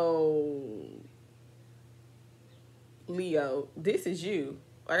 So Leo, this is you.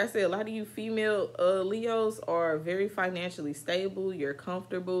 Like I said, a lot of you female Leos are very financially stable. You're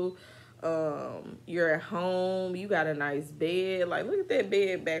comfortable. You're at home. You got a nice bed. Like, look at that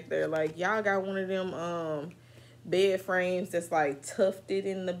bed back there. Like, y'all got one of them bed frames that's like tufted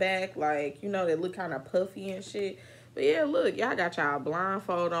in the back. Like, you know, that look kind of puffy and shit. But yeah, look, y'all got y'all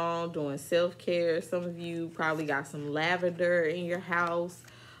blindfold on, doing self-care. Some of you probably got some lavender in your house.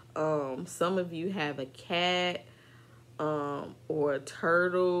 Some of you have a cat, or a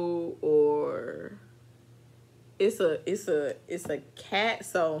turtle, or it's a cat.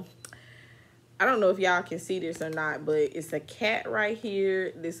 So I don't know if y'all can see this or not, but it's a cat right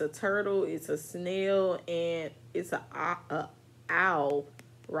here. It's a turtle, it's a snail, and it's a owl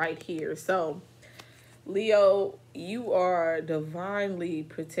right here. So Leo, you are divinely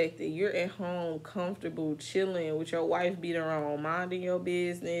protected. You're at home, comfortable, chilling with your wife beating around, minding your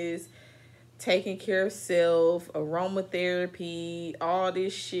business, taking care of self, aromatherapy, all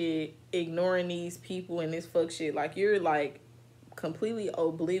this shit, ignoring these people and this fuck shit. Like, you're like completely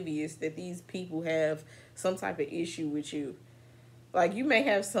oblivious that these people have some type of issue with you. Like, you may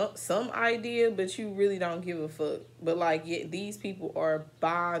have some idea, but you really don't give a fuck. But like, yeah, these people are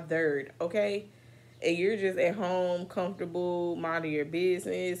bothered, okay? And you're just at home, comfortable, minding your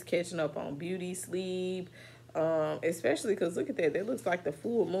business, catching up on beauty, sleep. Especially because look at that. That looks like the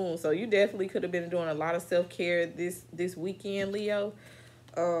full moon. So you definitely could have been doing a lot of self-care this weekend, Leo.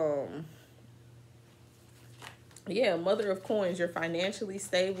 Yeah, Mother of Coins, you're financially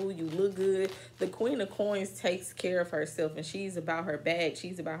stable. You look good. The Queen of Coins takes care of herself, and she's about her bag.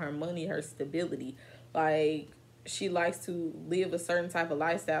 She's about her money, her stability. Like, she likes to live a certain type of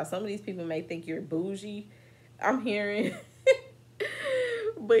lifestyle. Some of these people may think you're bougie. I'm hearing.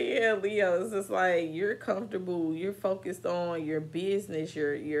 But yeah, Leo, it's just like you're comfortable. You're focused on your business,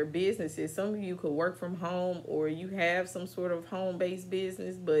 your businesses. Some of you could work from home, or you have some sort of home-based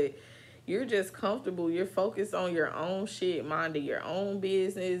business, but you're just comfortable. You're focused on your own shit, minding your own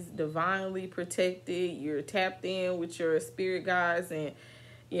business, divinely protected. You're tapped in with your spirit guides and,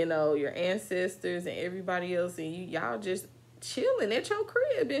 you know, your ancestors and everybody else, and y'all just chilling at your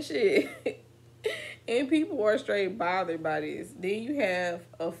crib and shit. And people are straight bothered by this. Then you have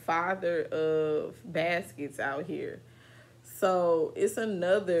a Father of Baskets out here. So it's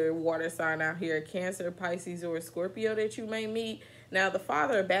another water sign out here, Cancer, Pisces, or Scorpio that you may meet. Now, the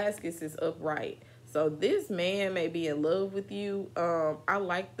Father of Baskets is upright. So this man may be in love with you. I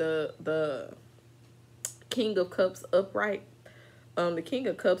like the King of Cups upright. The King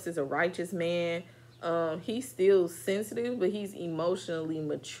of Cups is a righteous man. He's still sensitive, but he's emotionally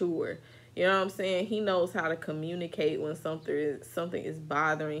mature. You know what I'm saying? He knows how to communicate when something is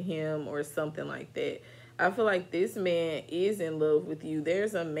bothering him or something like that. I feel like this man is in love with you.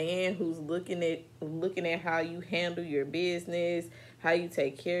 There's a man who's looking at how you handle your business, how you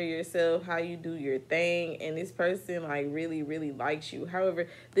take care of yourself, how you do your thing, and this person like really, really likes you. However,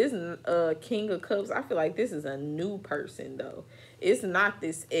 this King of Cups, I feel like this is a new person though. It's not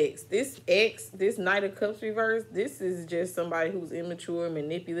this ex. This Knight of Cups reverse, this is just somebody who's immature,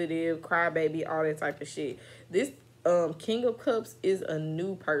 manipulative, crybaby, all that type of shit. This King of Cups is a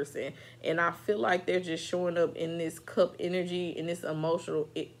new person, and I feel like they're just showing up in this cup energy, in this emotional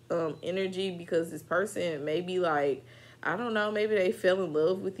energy, because this person maybe like, I don't know, maybe they fell in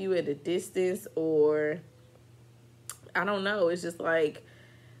love with you at a distance, or I don't know. It's just like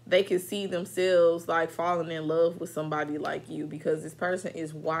they can see themselves like falling in love with somebody like you, because this person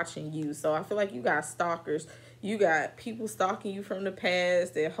is watching you. So I feel like you got stalkers. You got people stalking you from the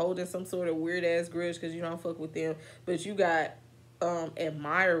past. They're holding some sort of weird ass grudge because you don't fuck with them. But you got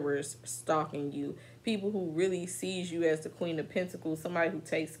admirers stalking you. People who really sees you as the Queen of Pentacles, somebody who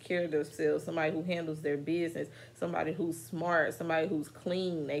takes care of themselves, somebody who handles their business, somebody who's smart, somebody who's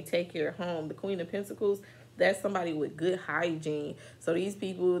clean, they take care of home. The Queen of Pentacles, that's somebody with good hygiene. So these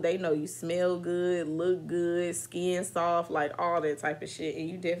people, they know you smell good, look good, skin soft, like all that type of shit. And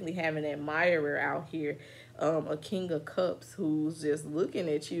you definitely have an admirer out here, a King of Cups who's just looking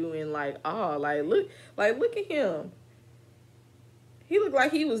at you and like, oh, look at him. He looked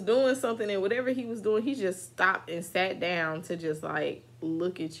like he was doing something, and whatever he was doing, he just stopped and sat down to just like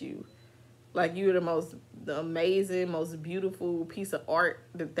look at you. Like you're the amazing, most beautiful piece of art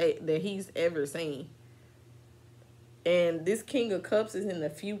that he's ever seen. And this King of Cups is in the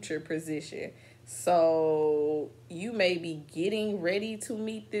future position. So you may be getting ready to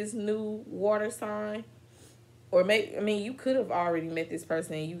meet this new water sign. Or you could have already met this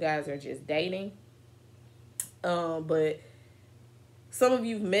person and you guys are just dating. But some of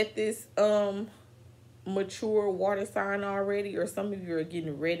you've met this mature water sign already, or some of you are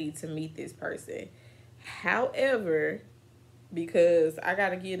getting ready to meet this person. However, because I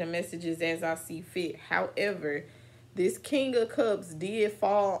gotta give the messages as I see fit. However, this King of Cups did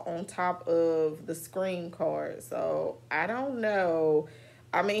fall on top of the screen card. So, I don't know.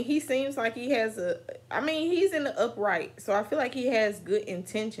 I mean, he seems like he has he's in the upright. So, I feel like he has good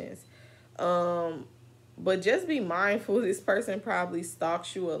intentions. But just be mindful, this person probably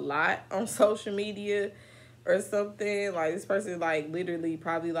stalks you a lot on social media or something. Like, this person, like, literally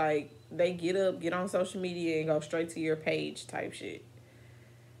probably, like, they get on social media and go straight to your page type shit.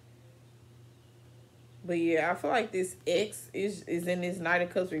 But yeah, I feel like this X is in this Knight of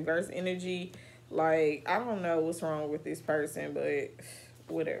Cups reverse energy. Like, I don't know what's wrong with this person, but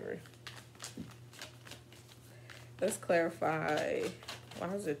whatever. Let's clarify.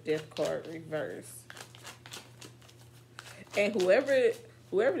 Why is the Death card reverse? And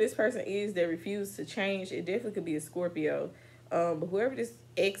whoever this person is that refuses to change, it definitely could be a Scorpio. But whoever this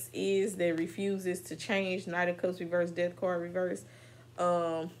X is that refuses to change, Knight of Cups reverse, Death card reverse,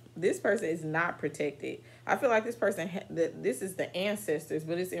 this person is not protected. I feel like this person, this is the ancestors,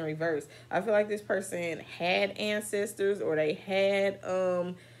 but it's in reverse. I feel like this person had ancestors, or they had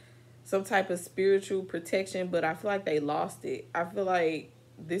some type of spiritual protection, but I feel like they lost it. I feel like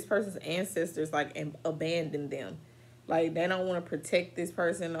this person's ancestors like abandoned them. Like, they don't want to protect this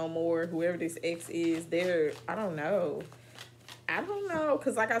person no more. Whoever this ex is, I don't know.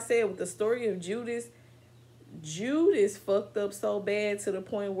 Because like I said, with the story of Judas fucked up so bad to the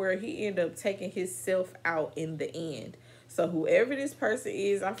point where he ended up taking himself out in the end. So whoever this person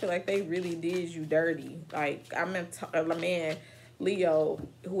is, I feel like they really did you dirty. Like, man, Leo,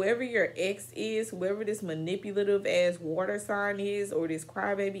 whoever your ex is, whoever this manipulative ass water sign is, or this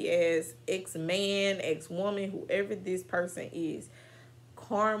crybaby ass ex-man, ex-woman, whoever this person is,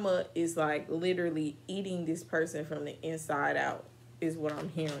 karma is like literally eating this person from the inside out, is what I'm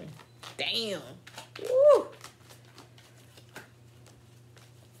hearing. Damn. Woo.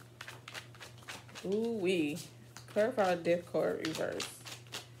 Ooh-wee. Clarify Death card reverse.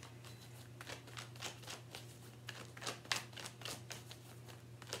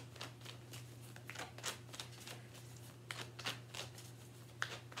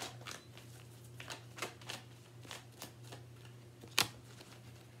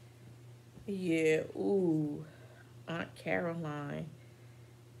 Yeah, ooh. Aunt Caroline.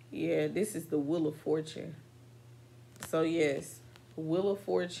 Yeah, this is the Wheel of Fortune. So, yes, Wheel of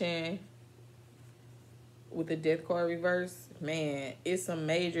Fortune with the Death card reverse. Man, it's some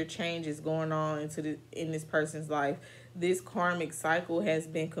major changes going on in this person's life. This karmic cycle has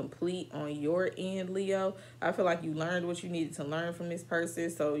been complete on your end, Leo. I feel like you learned what you needed to learn from this person,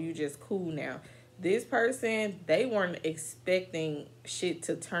 so you just cool now. This person, they weren't expecting shit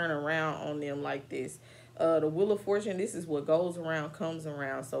to turn around on them like this. The Wheel of Fortune, this is what goes around, comes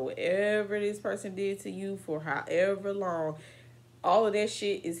around. So whatever this person did to you for however long, all of that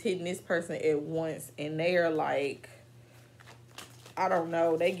shit is hitting this person at once. And they are like, I don't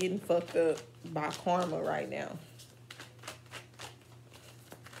know, they getting fucked up by karma right now.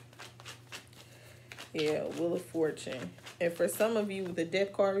 Yeah, Wheel of Fortune. And for some of you with the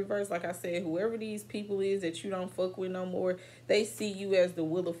death card reverse, like I said, whoever these people is that you don't fuck with no more, they see you as the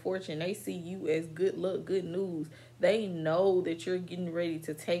Wheel of Fortune. They see you as good luck, good news. They know that you're getting ready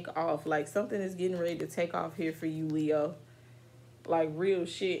to take off. Like something is getting ready to take off here for you, Leo. Like real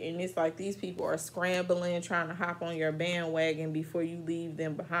shit. And it's like these people are scrambling, trying to hop on your bandwagon before you leave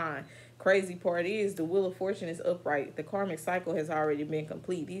them behind. Crazy part is the Wheel of Fortune is upright. The karmic cycle has already been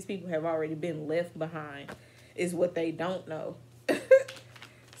complete. These people have already been left behind, is what they don't know.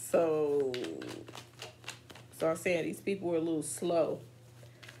 so so I'm saying these people were a little slow.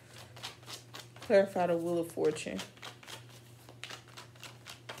 Clarify the Wheel of Fortune.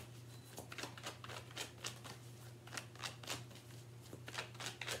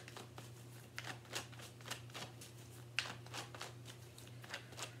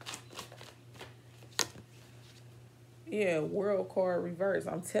 Yeah, world card reverse.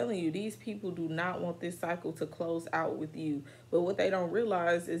 I'm telling you, these people do not want this cycle to close out with you. But what they don't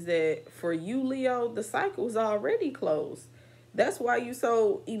realize is that for you, Leo, the cycle's already closed. That's why you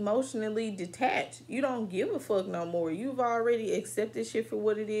so emotionally detached. You don't give a fuck no more. You've already accepted shit for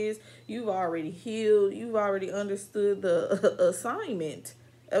what it is. You've already healed. You've already understood the assignment.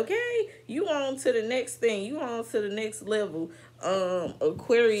 Okay, you on to the next thing. You on to the next level.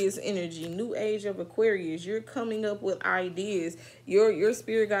 Aquarius energy, new age of Aquarius. You're coming up with ideas. Your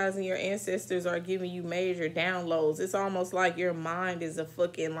spirit guides and your ancestors are giving you major downloads. It's almost like your mind is a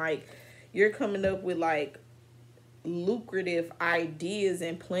fucking like you're coming up with like lucrative ideas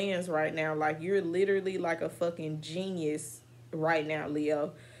and plans right now. Like you're literally like a fucking genius right now,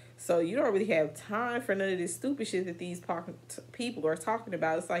 Leo. So you don't really have time for none of this stupid shit that these people are talking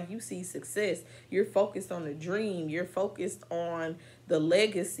about. It's like you see success. You're focused on the dream. You're focused on the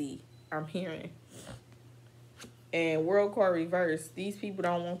legacy. I'm hearing. And world card reverse. These people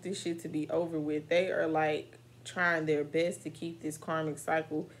don't want this shit to be over with. They are like trying their best to keep this karmic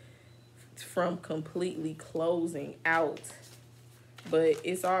cycle from completely closing out, but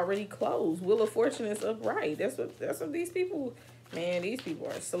it's already closed. Wheel of Fortune is upright. That's what these people, man, these people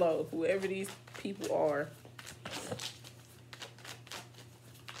are slow. Whoever these people are.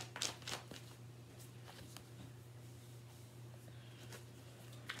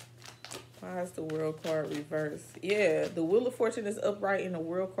 Why is the world card reversed? Yeah, the Wheel of Fortune is upright and the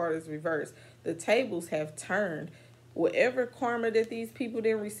world card is reversed. The tables have turned. Whatever karma that these people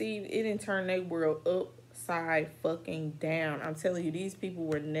didn't receive, it didn't turn their world upside fucking down. I'm telling you, these people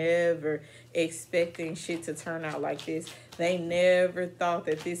were never expecting shit to turn out like this. They never thought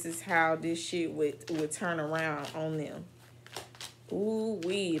that this is how this shit would turn around on them. Ooh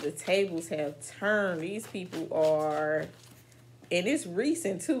wee, the tables have turned. These people are, and it's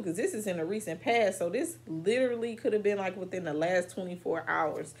recent too, because this is in the recent past. So this literally could have been like within the last 24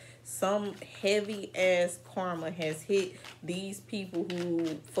 hours. Some heavy ass karma has hit these people who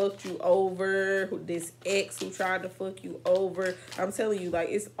fucked you over, this ex who tried to fuck you over. I'm telling you, like,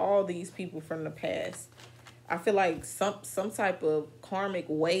 it's all these people from the past. I feel like some type of karmic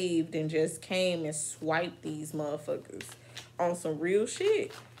wave then just came and swiped these motherfuckers on some real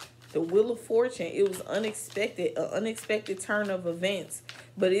shit. The Wheel of Fortune, it was unexpected, an unexpected turn of events.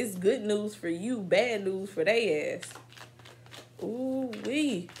 But it's good news for you, bad news for they ass. Ooh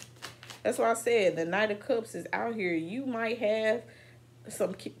wee. That's why I said the Knight of Cups is out here. You might have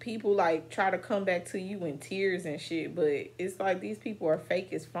some people like try to come back to you in tears and shit, but it's like these people are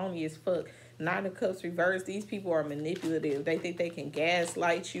fake as phony as fuck. Nine of Cups reversed. These people are manipulative. They think they can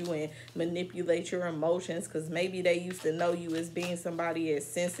gaslight you and manipulate your emotions because maybe they used to know you as being somebody as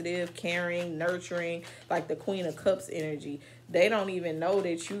sensitive, caring, nurturing, like the Queen of Cups energy. They don't even know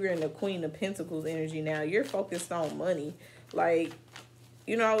that you're in the Queen of Pentacles energy now. You're focused on money. Like,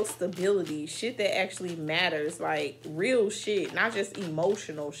 you know, stability, shit that actually matters, like real shit, not just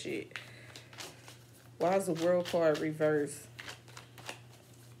emotional shit. Why is the world card reversed?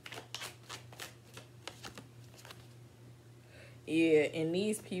 Yeah, and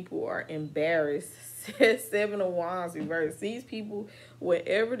these people are embarrassed. Seven of Wands reversed. These people,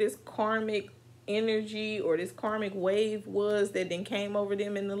 whatever this karmic energy or this karmic wave was that then came over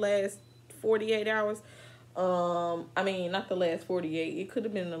them in the last 48 hours, I mean, not the last 48. It could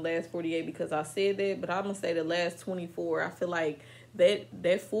have been the last 48 because I said that, but I'm gonna say the last 24. I feel like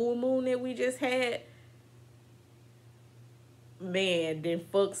that full moon that we just had, man, then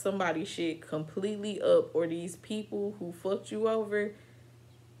fuck somebody shit completely up, or these people who fucked you over,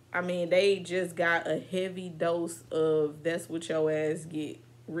 I mean, they just got a heavy dose of that's what your ass get,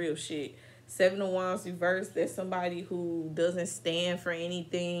 real shit. Seven of Wands reversed, there's somebody who doesn't stand for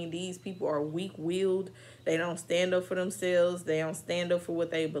anything. These people are weak-willed. They don't stand up for themselves. They don't stand up for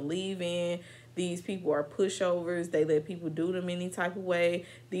what they believe in. These people are pushovers. They let people do them any type of way.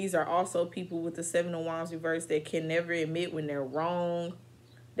 These are also people with the Seven of Wands reversed that can never admit when they're wrong.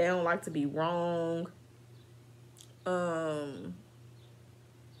 They don't like to be wrong. Seven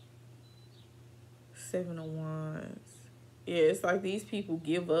of Wands. Yeah, it's like these people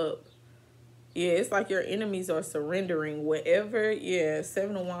give up. Yeah, it's like your enemies are surrendering. Whatever, yeah,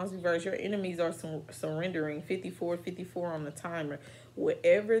 Seven of Wands reverse, your enemies are surrendering. 54 on the timer.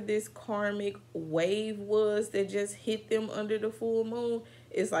 Whatever this karmic wave was that just hit them under the full moon,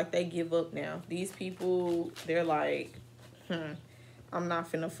 it's like they give up now. These people, they're like, I'm not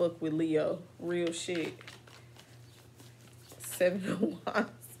finna fuck with Leo. Real shit. Seven of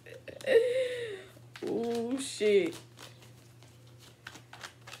Wands. Ooh, shit.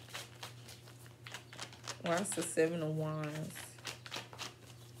 What's the Seven of Wands?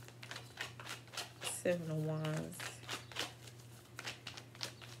 Seven of Wands.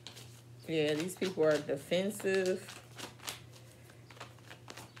 Yeah, these people are defensive.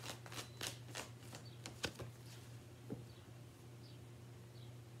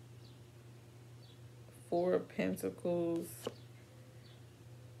 Four of Pentacles.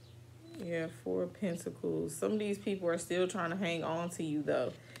 Yeah, Four of Pentacles. Some of these people are still trying to hang on to you,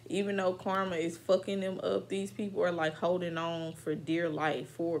 though. Even though karma is fucking them up, these people are like holding on for dear life.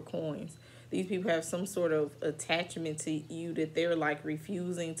 Four coins. These people have some sort of attachment to you that they're like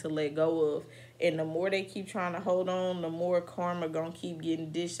refusing to let go of. And the more they keep trying to hold on, the more karma gonna keep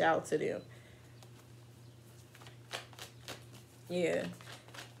getting dished out to them. Yeah.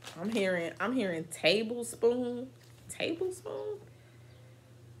 I'm hearing tablespoon. Tablespoon?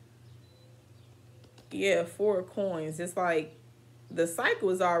 Yeah, Four coins. It's like the cycle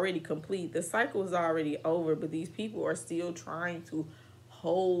is already complete. The cycle is already over, but these people are still trying to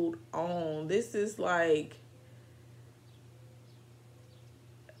hold on. This is like,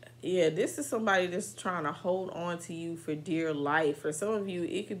 yeah, this is somebody that's trying to hold on to you for dear life. For some of you,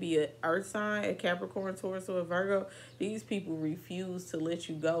 it could be an earth sign, a Capricorn, Taurus, or a Virgo. These people refuse to let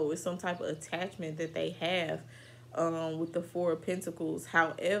you go. It's some type of attachment that they have with the Four of Pentacles.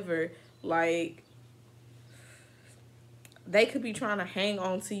 However, like, they could be trying to hang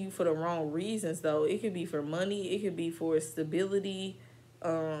on to you for the wrong reasons, though. It could be for money. It could be for stability.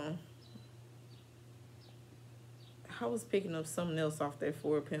 I was picking up something else off that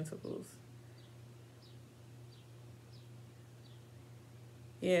Four of Pentacles.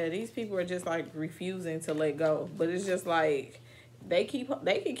 Yeah, these people are just like refusing to let go. But it's just like they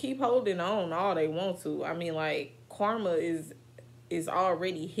can keep holding on all they want to. I mean, like, karma is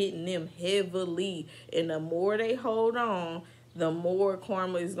already hitting them heavily, and the more they hold on, the more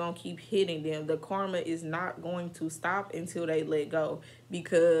karma is going to keep hitting them. The karma is not going to stop until they let go,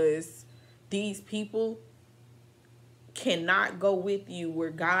 because these people cannot go with you where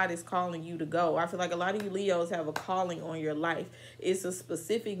God is calling you to go. I feel like a lot of you Leos have a calling on your life. It's a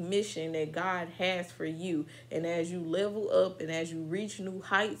specific mission that God has for you, and as you level up and as you reach new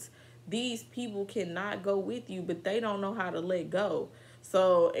heights, these people cannot go with you, but they don't know how to let go.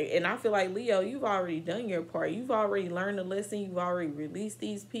 So, and I feel like, Leo, you've already done your part. You've already learned a lesson. You've already released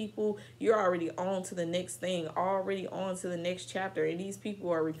these people. You're already on to the next thing, already on to the next chapter. And these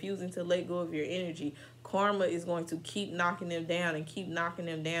people are refusing to let go of your energy. Karma is going to keep knocking them down and keep knocking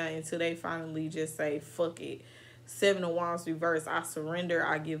them down until they finally just say, fuck it. Seven of Wands reverse. I surrender.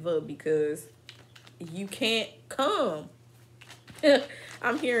 I give up, because you can't come.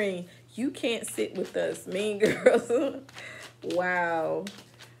 I'm hearing, you can't sit with us, mean girls. Wow.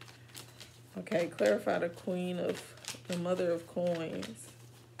 Okay, clarify the Queen of the Mother of Coins.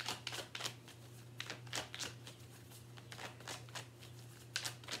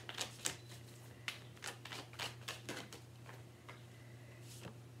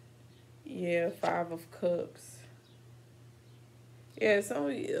 Yeah, Five of Cups. Yeah, some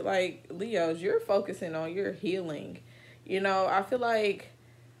like Leos, you're focusing on your healing. You know, I feel like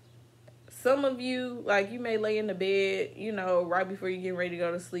some of you, like, you may lay in the bed, you know, right before you get ready to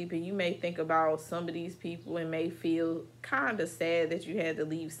go to sleep, and you may think about some of these people and may feel kind of sad that you had to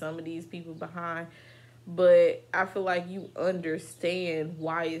leave some of these people behind. But I feel like you understand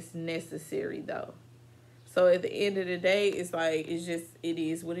why it's necessary, though. So at the end of the day, it's like, it's just, it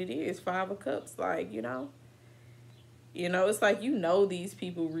is what it is. Five of Cups, like, you know. You know, it's like, you know, these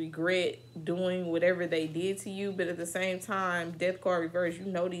people regret doing whatever they did to you, but at the same time, death card reverse, you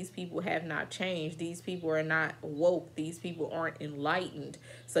know, these people have not changed. These people are not woke. These people aren't enlightened.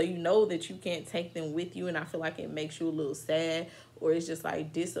 So you know that you can't take them with you, and I feel like it makes you a little sad, or it's just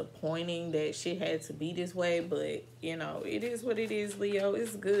like disappointing that shit had to be this way. But you know, it is what it is, Leo.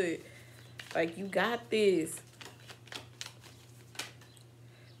 It's good. Like, you got this.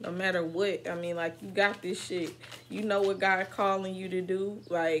 No matter what, I mean, like, you got this shit. You know what God calling you to do.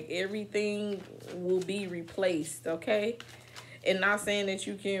 Like, everything will be replaced, okay? And not saying that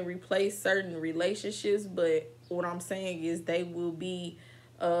you can replace certain relationships, but what I'm saying is they will be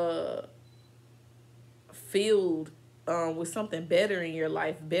uh filled with something better in your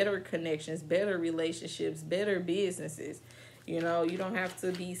life, better connections, better relationships, better businesses. You know, you don't have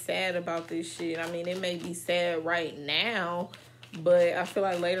to be sad about this shit. I mean, it may be sad right now, but I feel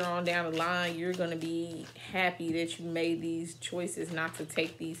like later on down the line, you're going to be happy that you made these choices not to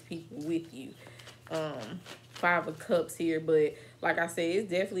take these people with you. Five of Cups here, but like I said, it's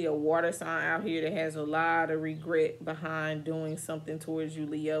definitely a water sign out here that has a lot of regret behind doing something towards you,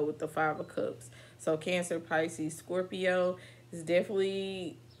 Leo, with the Five of Cups. So Cancer, Pisces, Scorpio is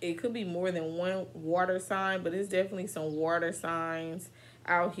definitely, it could be more than one water sign, but it's definitely some water signs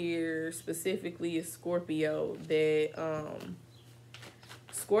out here, specifically a Scorpio, that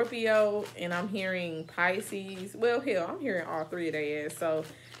Scorpio, and I'm hearing Pisces. Well, hell, I'm hearing all three of their ass. So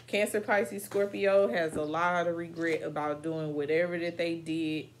Cancer, Pisces, Scorpio has a lot of regret about doing whatever that they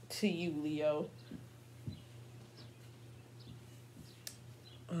did to you, Leo.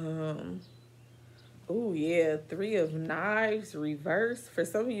 Oh yeah, Three of Knives reverse. For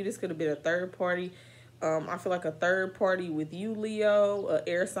some of you, this could have been a third party. I feel like a third party with you, Leo, a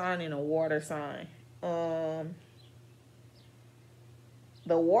air sign and a water sign.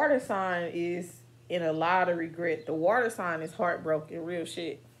 The water sign is in a lot of regret. The water sign is heartbroken, real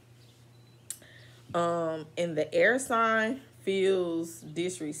shit. And the air sign feels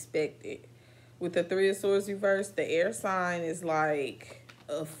disrespected. With the Three of Swords reverse, the air sign is like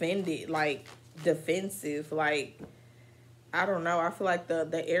offended, like defensive, like, I don't know. I feel like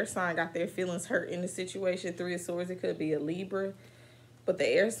the air sign got their feelings hurt in the situation. Three of Swords, it could be a Libra, but the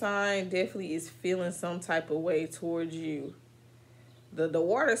air sign definitely is feeling some type of way towards you. The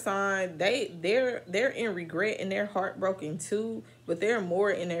water sign, they're in regret and they're heartbroken too, but they're more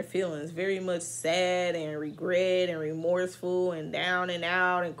in their feelings, very much sad and regret and remorseful and down and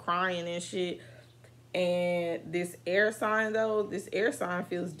out and crying and shit. And this air sign, though, this air sign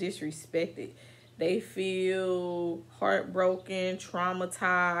feels disrespected. They feel heartbroken,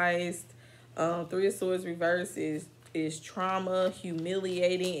 traumatized. Three of Swords reverse is trauma,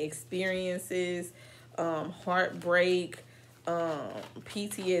 humiliating experiences, heartbreak,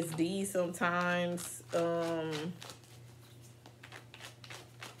 PTSD sometimes.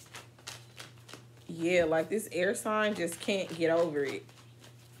 Yeah, like, this air sign just can't get over it.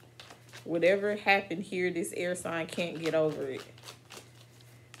 Whatever happened here, this air sign can't get over it.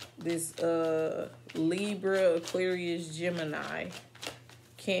 This Libra, Aquarius, Gemini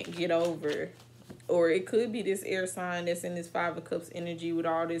can't get over. Or it could be this air sign that's in this Five of Cups energy with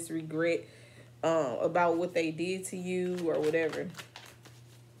all this regret about what they did to you or whatever.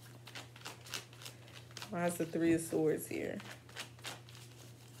 Why is the Three of Swords here?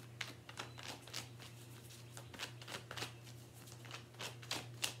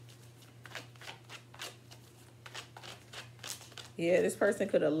 Yeah, this person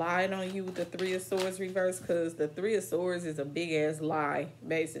could have lied on you with the Three of Swords reverse, because the Three of Swords is a big ass lie,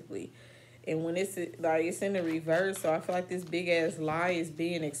 basically. And when it's like, it's in the reverse, so I feel like this big ass lie is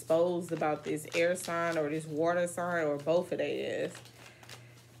being exposed about this air sign or this water sign or both of their ass.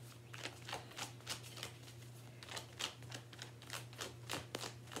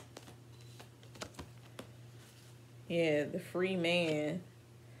 Yeah, the free man.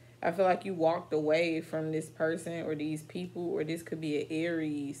 I feel like you walked away from this person or these people, or this could be an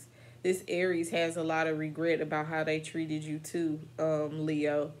Aries. This Aries has a lot of regret about how they treated you too,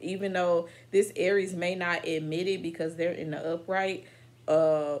 Leo. Even though this Aries may not admit it because they're in the upright,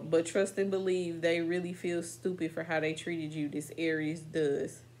 but trust and believe they really feel stupid for how they treated you. This Aries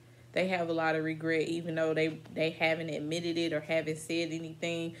does. They have a lot of regret, even though they haven't admitted it or haven't said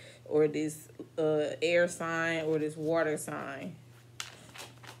anything, or this air sign or this water sign.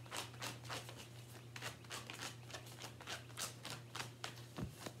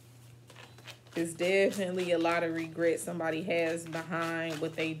 It's definitely a lot of regret somebody has behind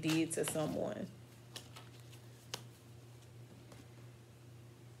what they did to someone.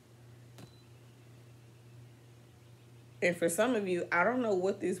 And for some of you, I don't know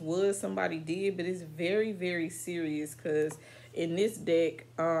what this was somebody did, but it's very, very serious because in this deck,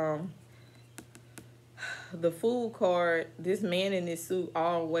 the Fool card, this man in this suit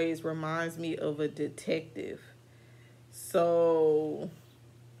always reminds me of a detective. So,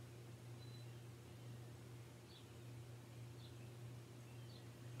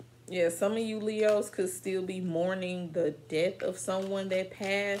 yeah, some of you Leos could still be mourning the death of someone that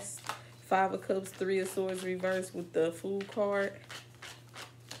passed. Five of Cups, Three of Swords reversed with the Fool card.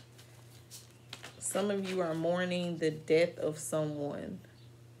 Some of you are mourning the death of someone.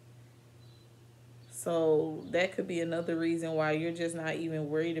 So that could be another reason why you're just not even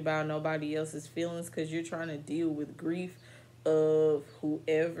worried about nobody else's feelings, because you're trying to deal with grief of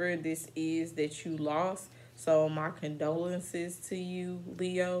whoever this is that you lost. So my condolences to you,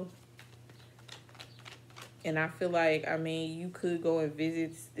 Leo. And I feel like, I mean, you could go and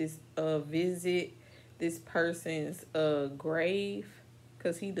visit this person's grave,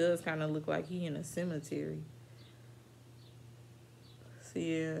 because he does kind of look like he in a cemetery. So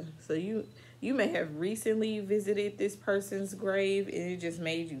yeah, so you may have recently visited this person's grave and it just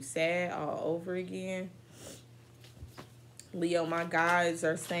made you sad all over again. Leo, my guides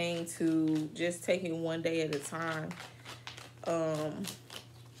are saying to just take it one day at a time.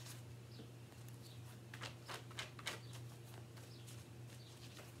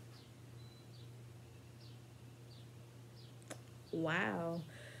 Wow.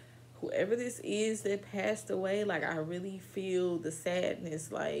 Whoever this is that passed away, like, I really feel the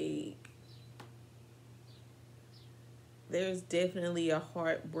sadness. Like, there's definitely a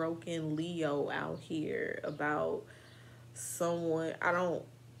heartbroken Leo out here about someone. I don't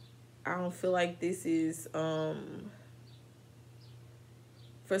feel like this is for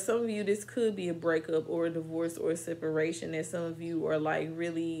some of you, this could be a breakup or a divorce or a separation that some of you are like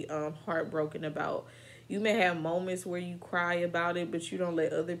really heartbroken about. You may have moments where you cry about it, but you don't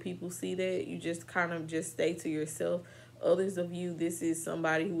let other people see that. You just kind of just stay to yourself. Others of you, this is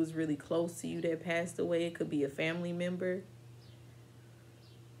somebody who was really close to you that passed away. It could be a family member.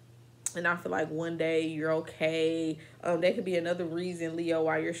 And I feel like one day you're okay. That could be another reason, Leo,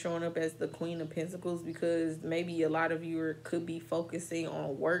 why you're showing up as the Queen of Pentacles, because maybe a lot of you could be focusing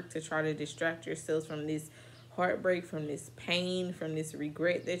on work to try to distract yourselves from this heartbreak, from this pain, from this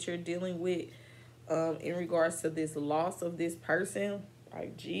regret that you're dealing with in regards to this loss of this person.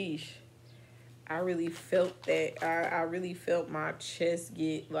 Like, geez, I really felt that. I really felt my chest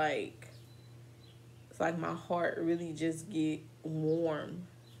get like, it's like my heart really just get warm.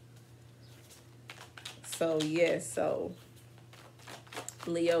 So, yes, so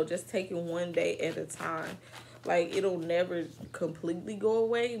Leo, just taking one day at a time. Like, it'll never completely go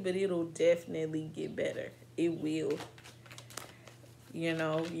away, but it'll definitely get better. It will. You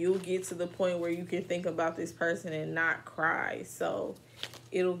know, you'll get to the point where you can think about this person and not cry. So,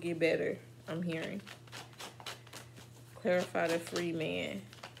 it'll get better, I'm hearing. Clarify the free man.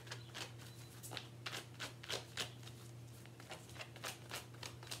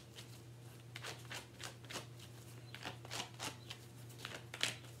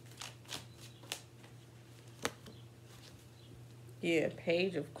 Yeah,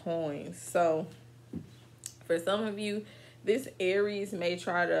 Page of Coins. So, for some of you, this Aries may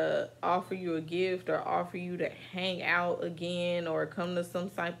try to offer you a gift or offer you to hang out again or come to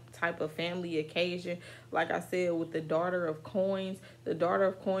some type of family occasion. Like I said, with the Daughter of Coins,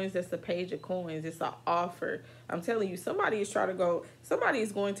 that's the Page of Coins. It's an offer. I'm telling you, somebody is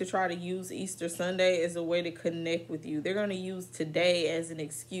going to try to use Easter Sunday as a way to connect with you. They're going to use today as an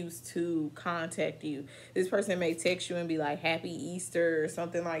excuse to contact you. This person may text you and be like, Happy Easter or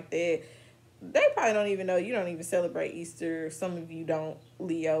something like that. They probably don't even know you don't even celebrate Easter. Some of you don't,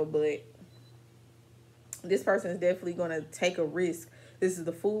 Leo, but this person is definitely going to take a risk. This is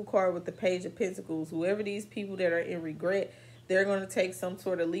the Fool card with the Page of Pentacles. Whoever these people that are in regret, they're going to take some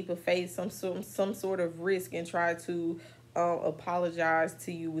sort of leap of faith, some sort of risk, and try to apologize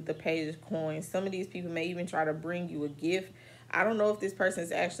to you with the Page of Coins. Some of these people may even try to bring you a gift. I don't know if this person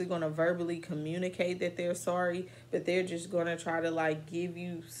is actually going to verbally communicate that they're sorry, but they're just going to try to like give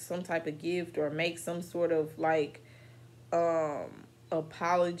you some type of gift or make some sort of like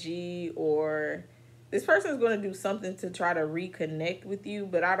apology, or this person is going to do something to try to reconnect with you,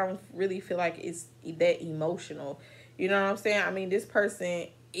 but I don't really feel like it's that emotional. You know what I'm saying? I mean, this person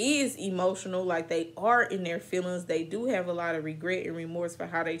is emotional, like they are in their feelings. They do have a lot of regret and remorse for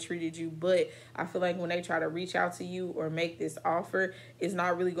how they treated you, but I feel like when they try to reach out to you or make this offer, it's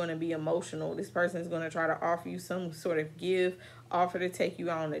not really going to be emotional. This person is going to try to offer you some sort of gift, offer to take you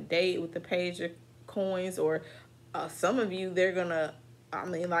out on a date with the Page of Coins, or some of you, they're gonna, I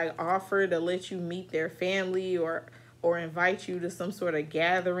mean, like, offer to let you meet their family, or or invite you to some sort of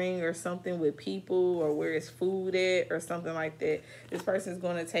gathering or something with people, or where it's food at or something like that. This person is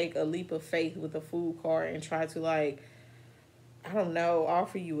going to take a leap of faith with a food card and try to, like, I don't know,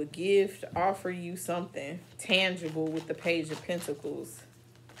 offer you a gift, offer you something tangible with the Page of Pentacles.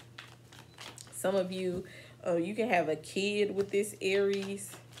 Some of you, you can have a kid with this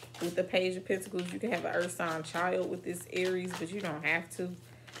Aries with the Page of Pentacles. You can have an earth sign child with this Aries, but you don't have to.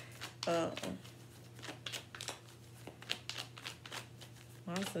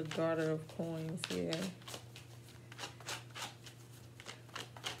 That's a daughter of coins, yeah.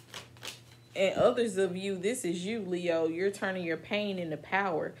 And others of you, this is you, Leo. You're turning your pain into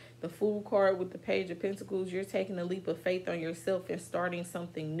power. The Fool card with the Page of Pentacles, you're taking a leap of faith on yourself and starting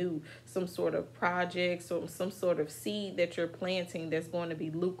something new. Some sort of project, some sort of seed that you're planting that's going to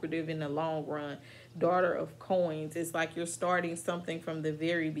be lucrative in the long run. Daughter of Coins, it's like you're starting something from the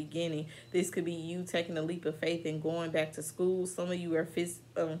very beginning. This could be you taking a leap of faith and going back to school. Some of you are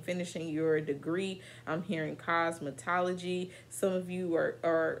finishing your degree. I'm hearing cosmetology. Some of you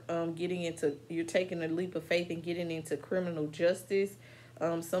are getting into, you're taking a leap of faith and getting into criminal justice.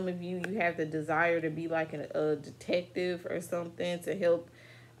 Some of you have the desire to be like a detective or something to help.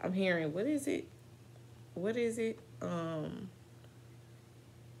 I'm hearing, what is it?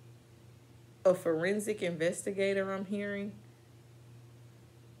 A forensic investigator, I'm hearing.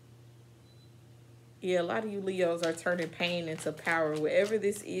 Yeah, a lot of you Leos are turning pain into power. Whatever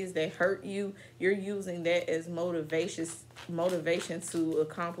this is that hurt you, you're using that as motivation to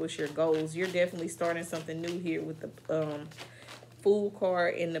accomplish your goals. You're definitely starting something new here with the Fool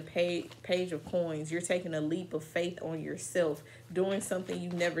card and the Page of Coins. You're taking a leap of faith on yourself, doing something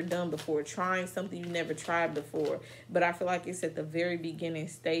you've never done before, trying something you've never tried before. But I feel like it's at the very beginning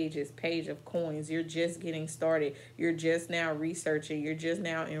stages. Page of Coins. You're just getting started. You're just now researching. You're just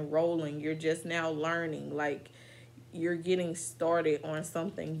now enrolling. You're just now learning. Like, you're getting started on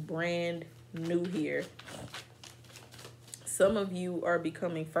something brand new here. Some of you are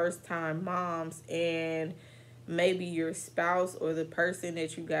becoming first-time moms, and maybe your spouse or the person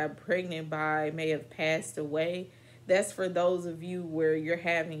that you got pregnant by may have passed away. That's for those of you where you're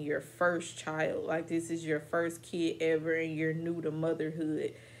having your first child. Like, this is your first kid ever and you're new to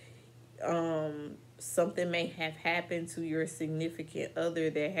motherhood. Something may have happened to your significant other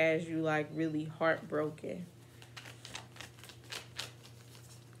that has you, like, really heartbroken.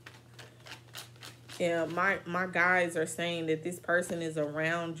 Yeah, my guys are saying that this person is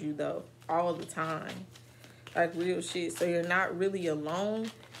around you, though, all the time. Like, real shit. So you're not really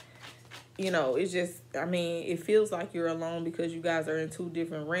alone. You know, it's just, I mean, it feels like you're alone because you guys are in two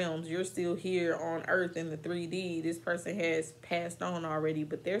different realms. You're still here on Earth in the 3D. This person has passed on already,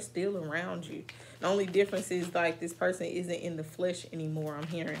 but they're still around you. The only difference is, like, this person isn't in the flesh anymore, I'm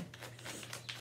hearing.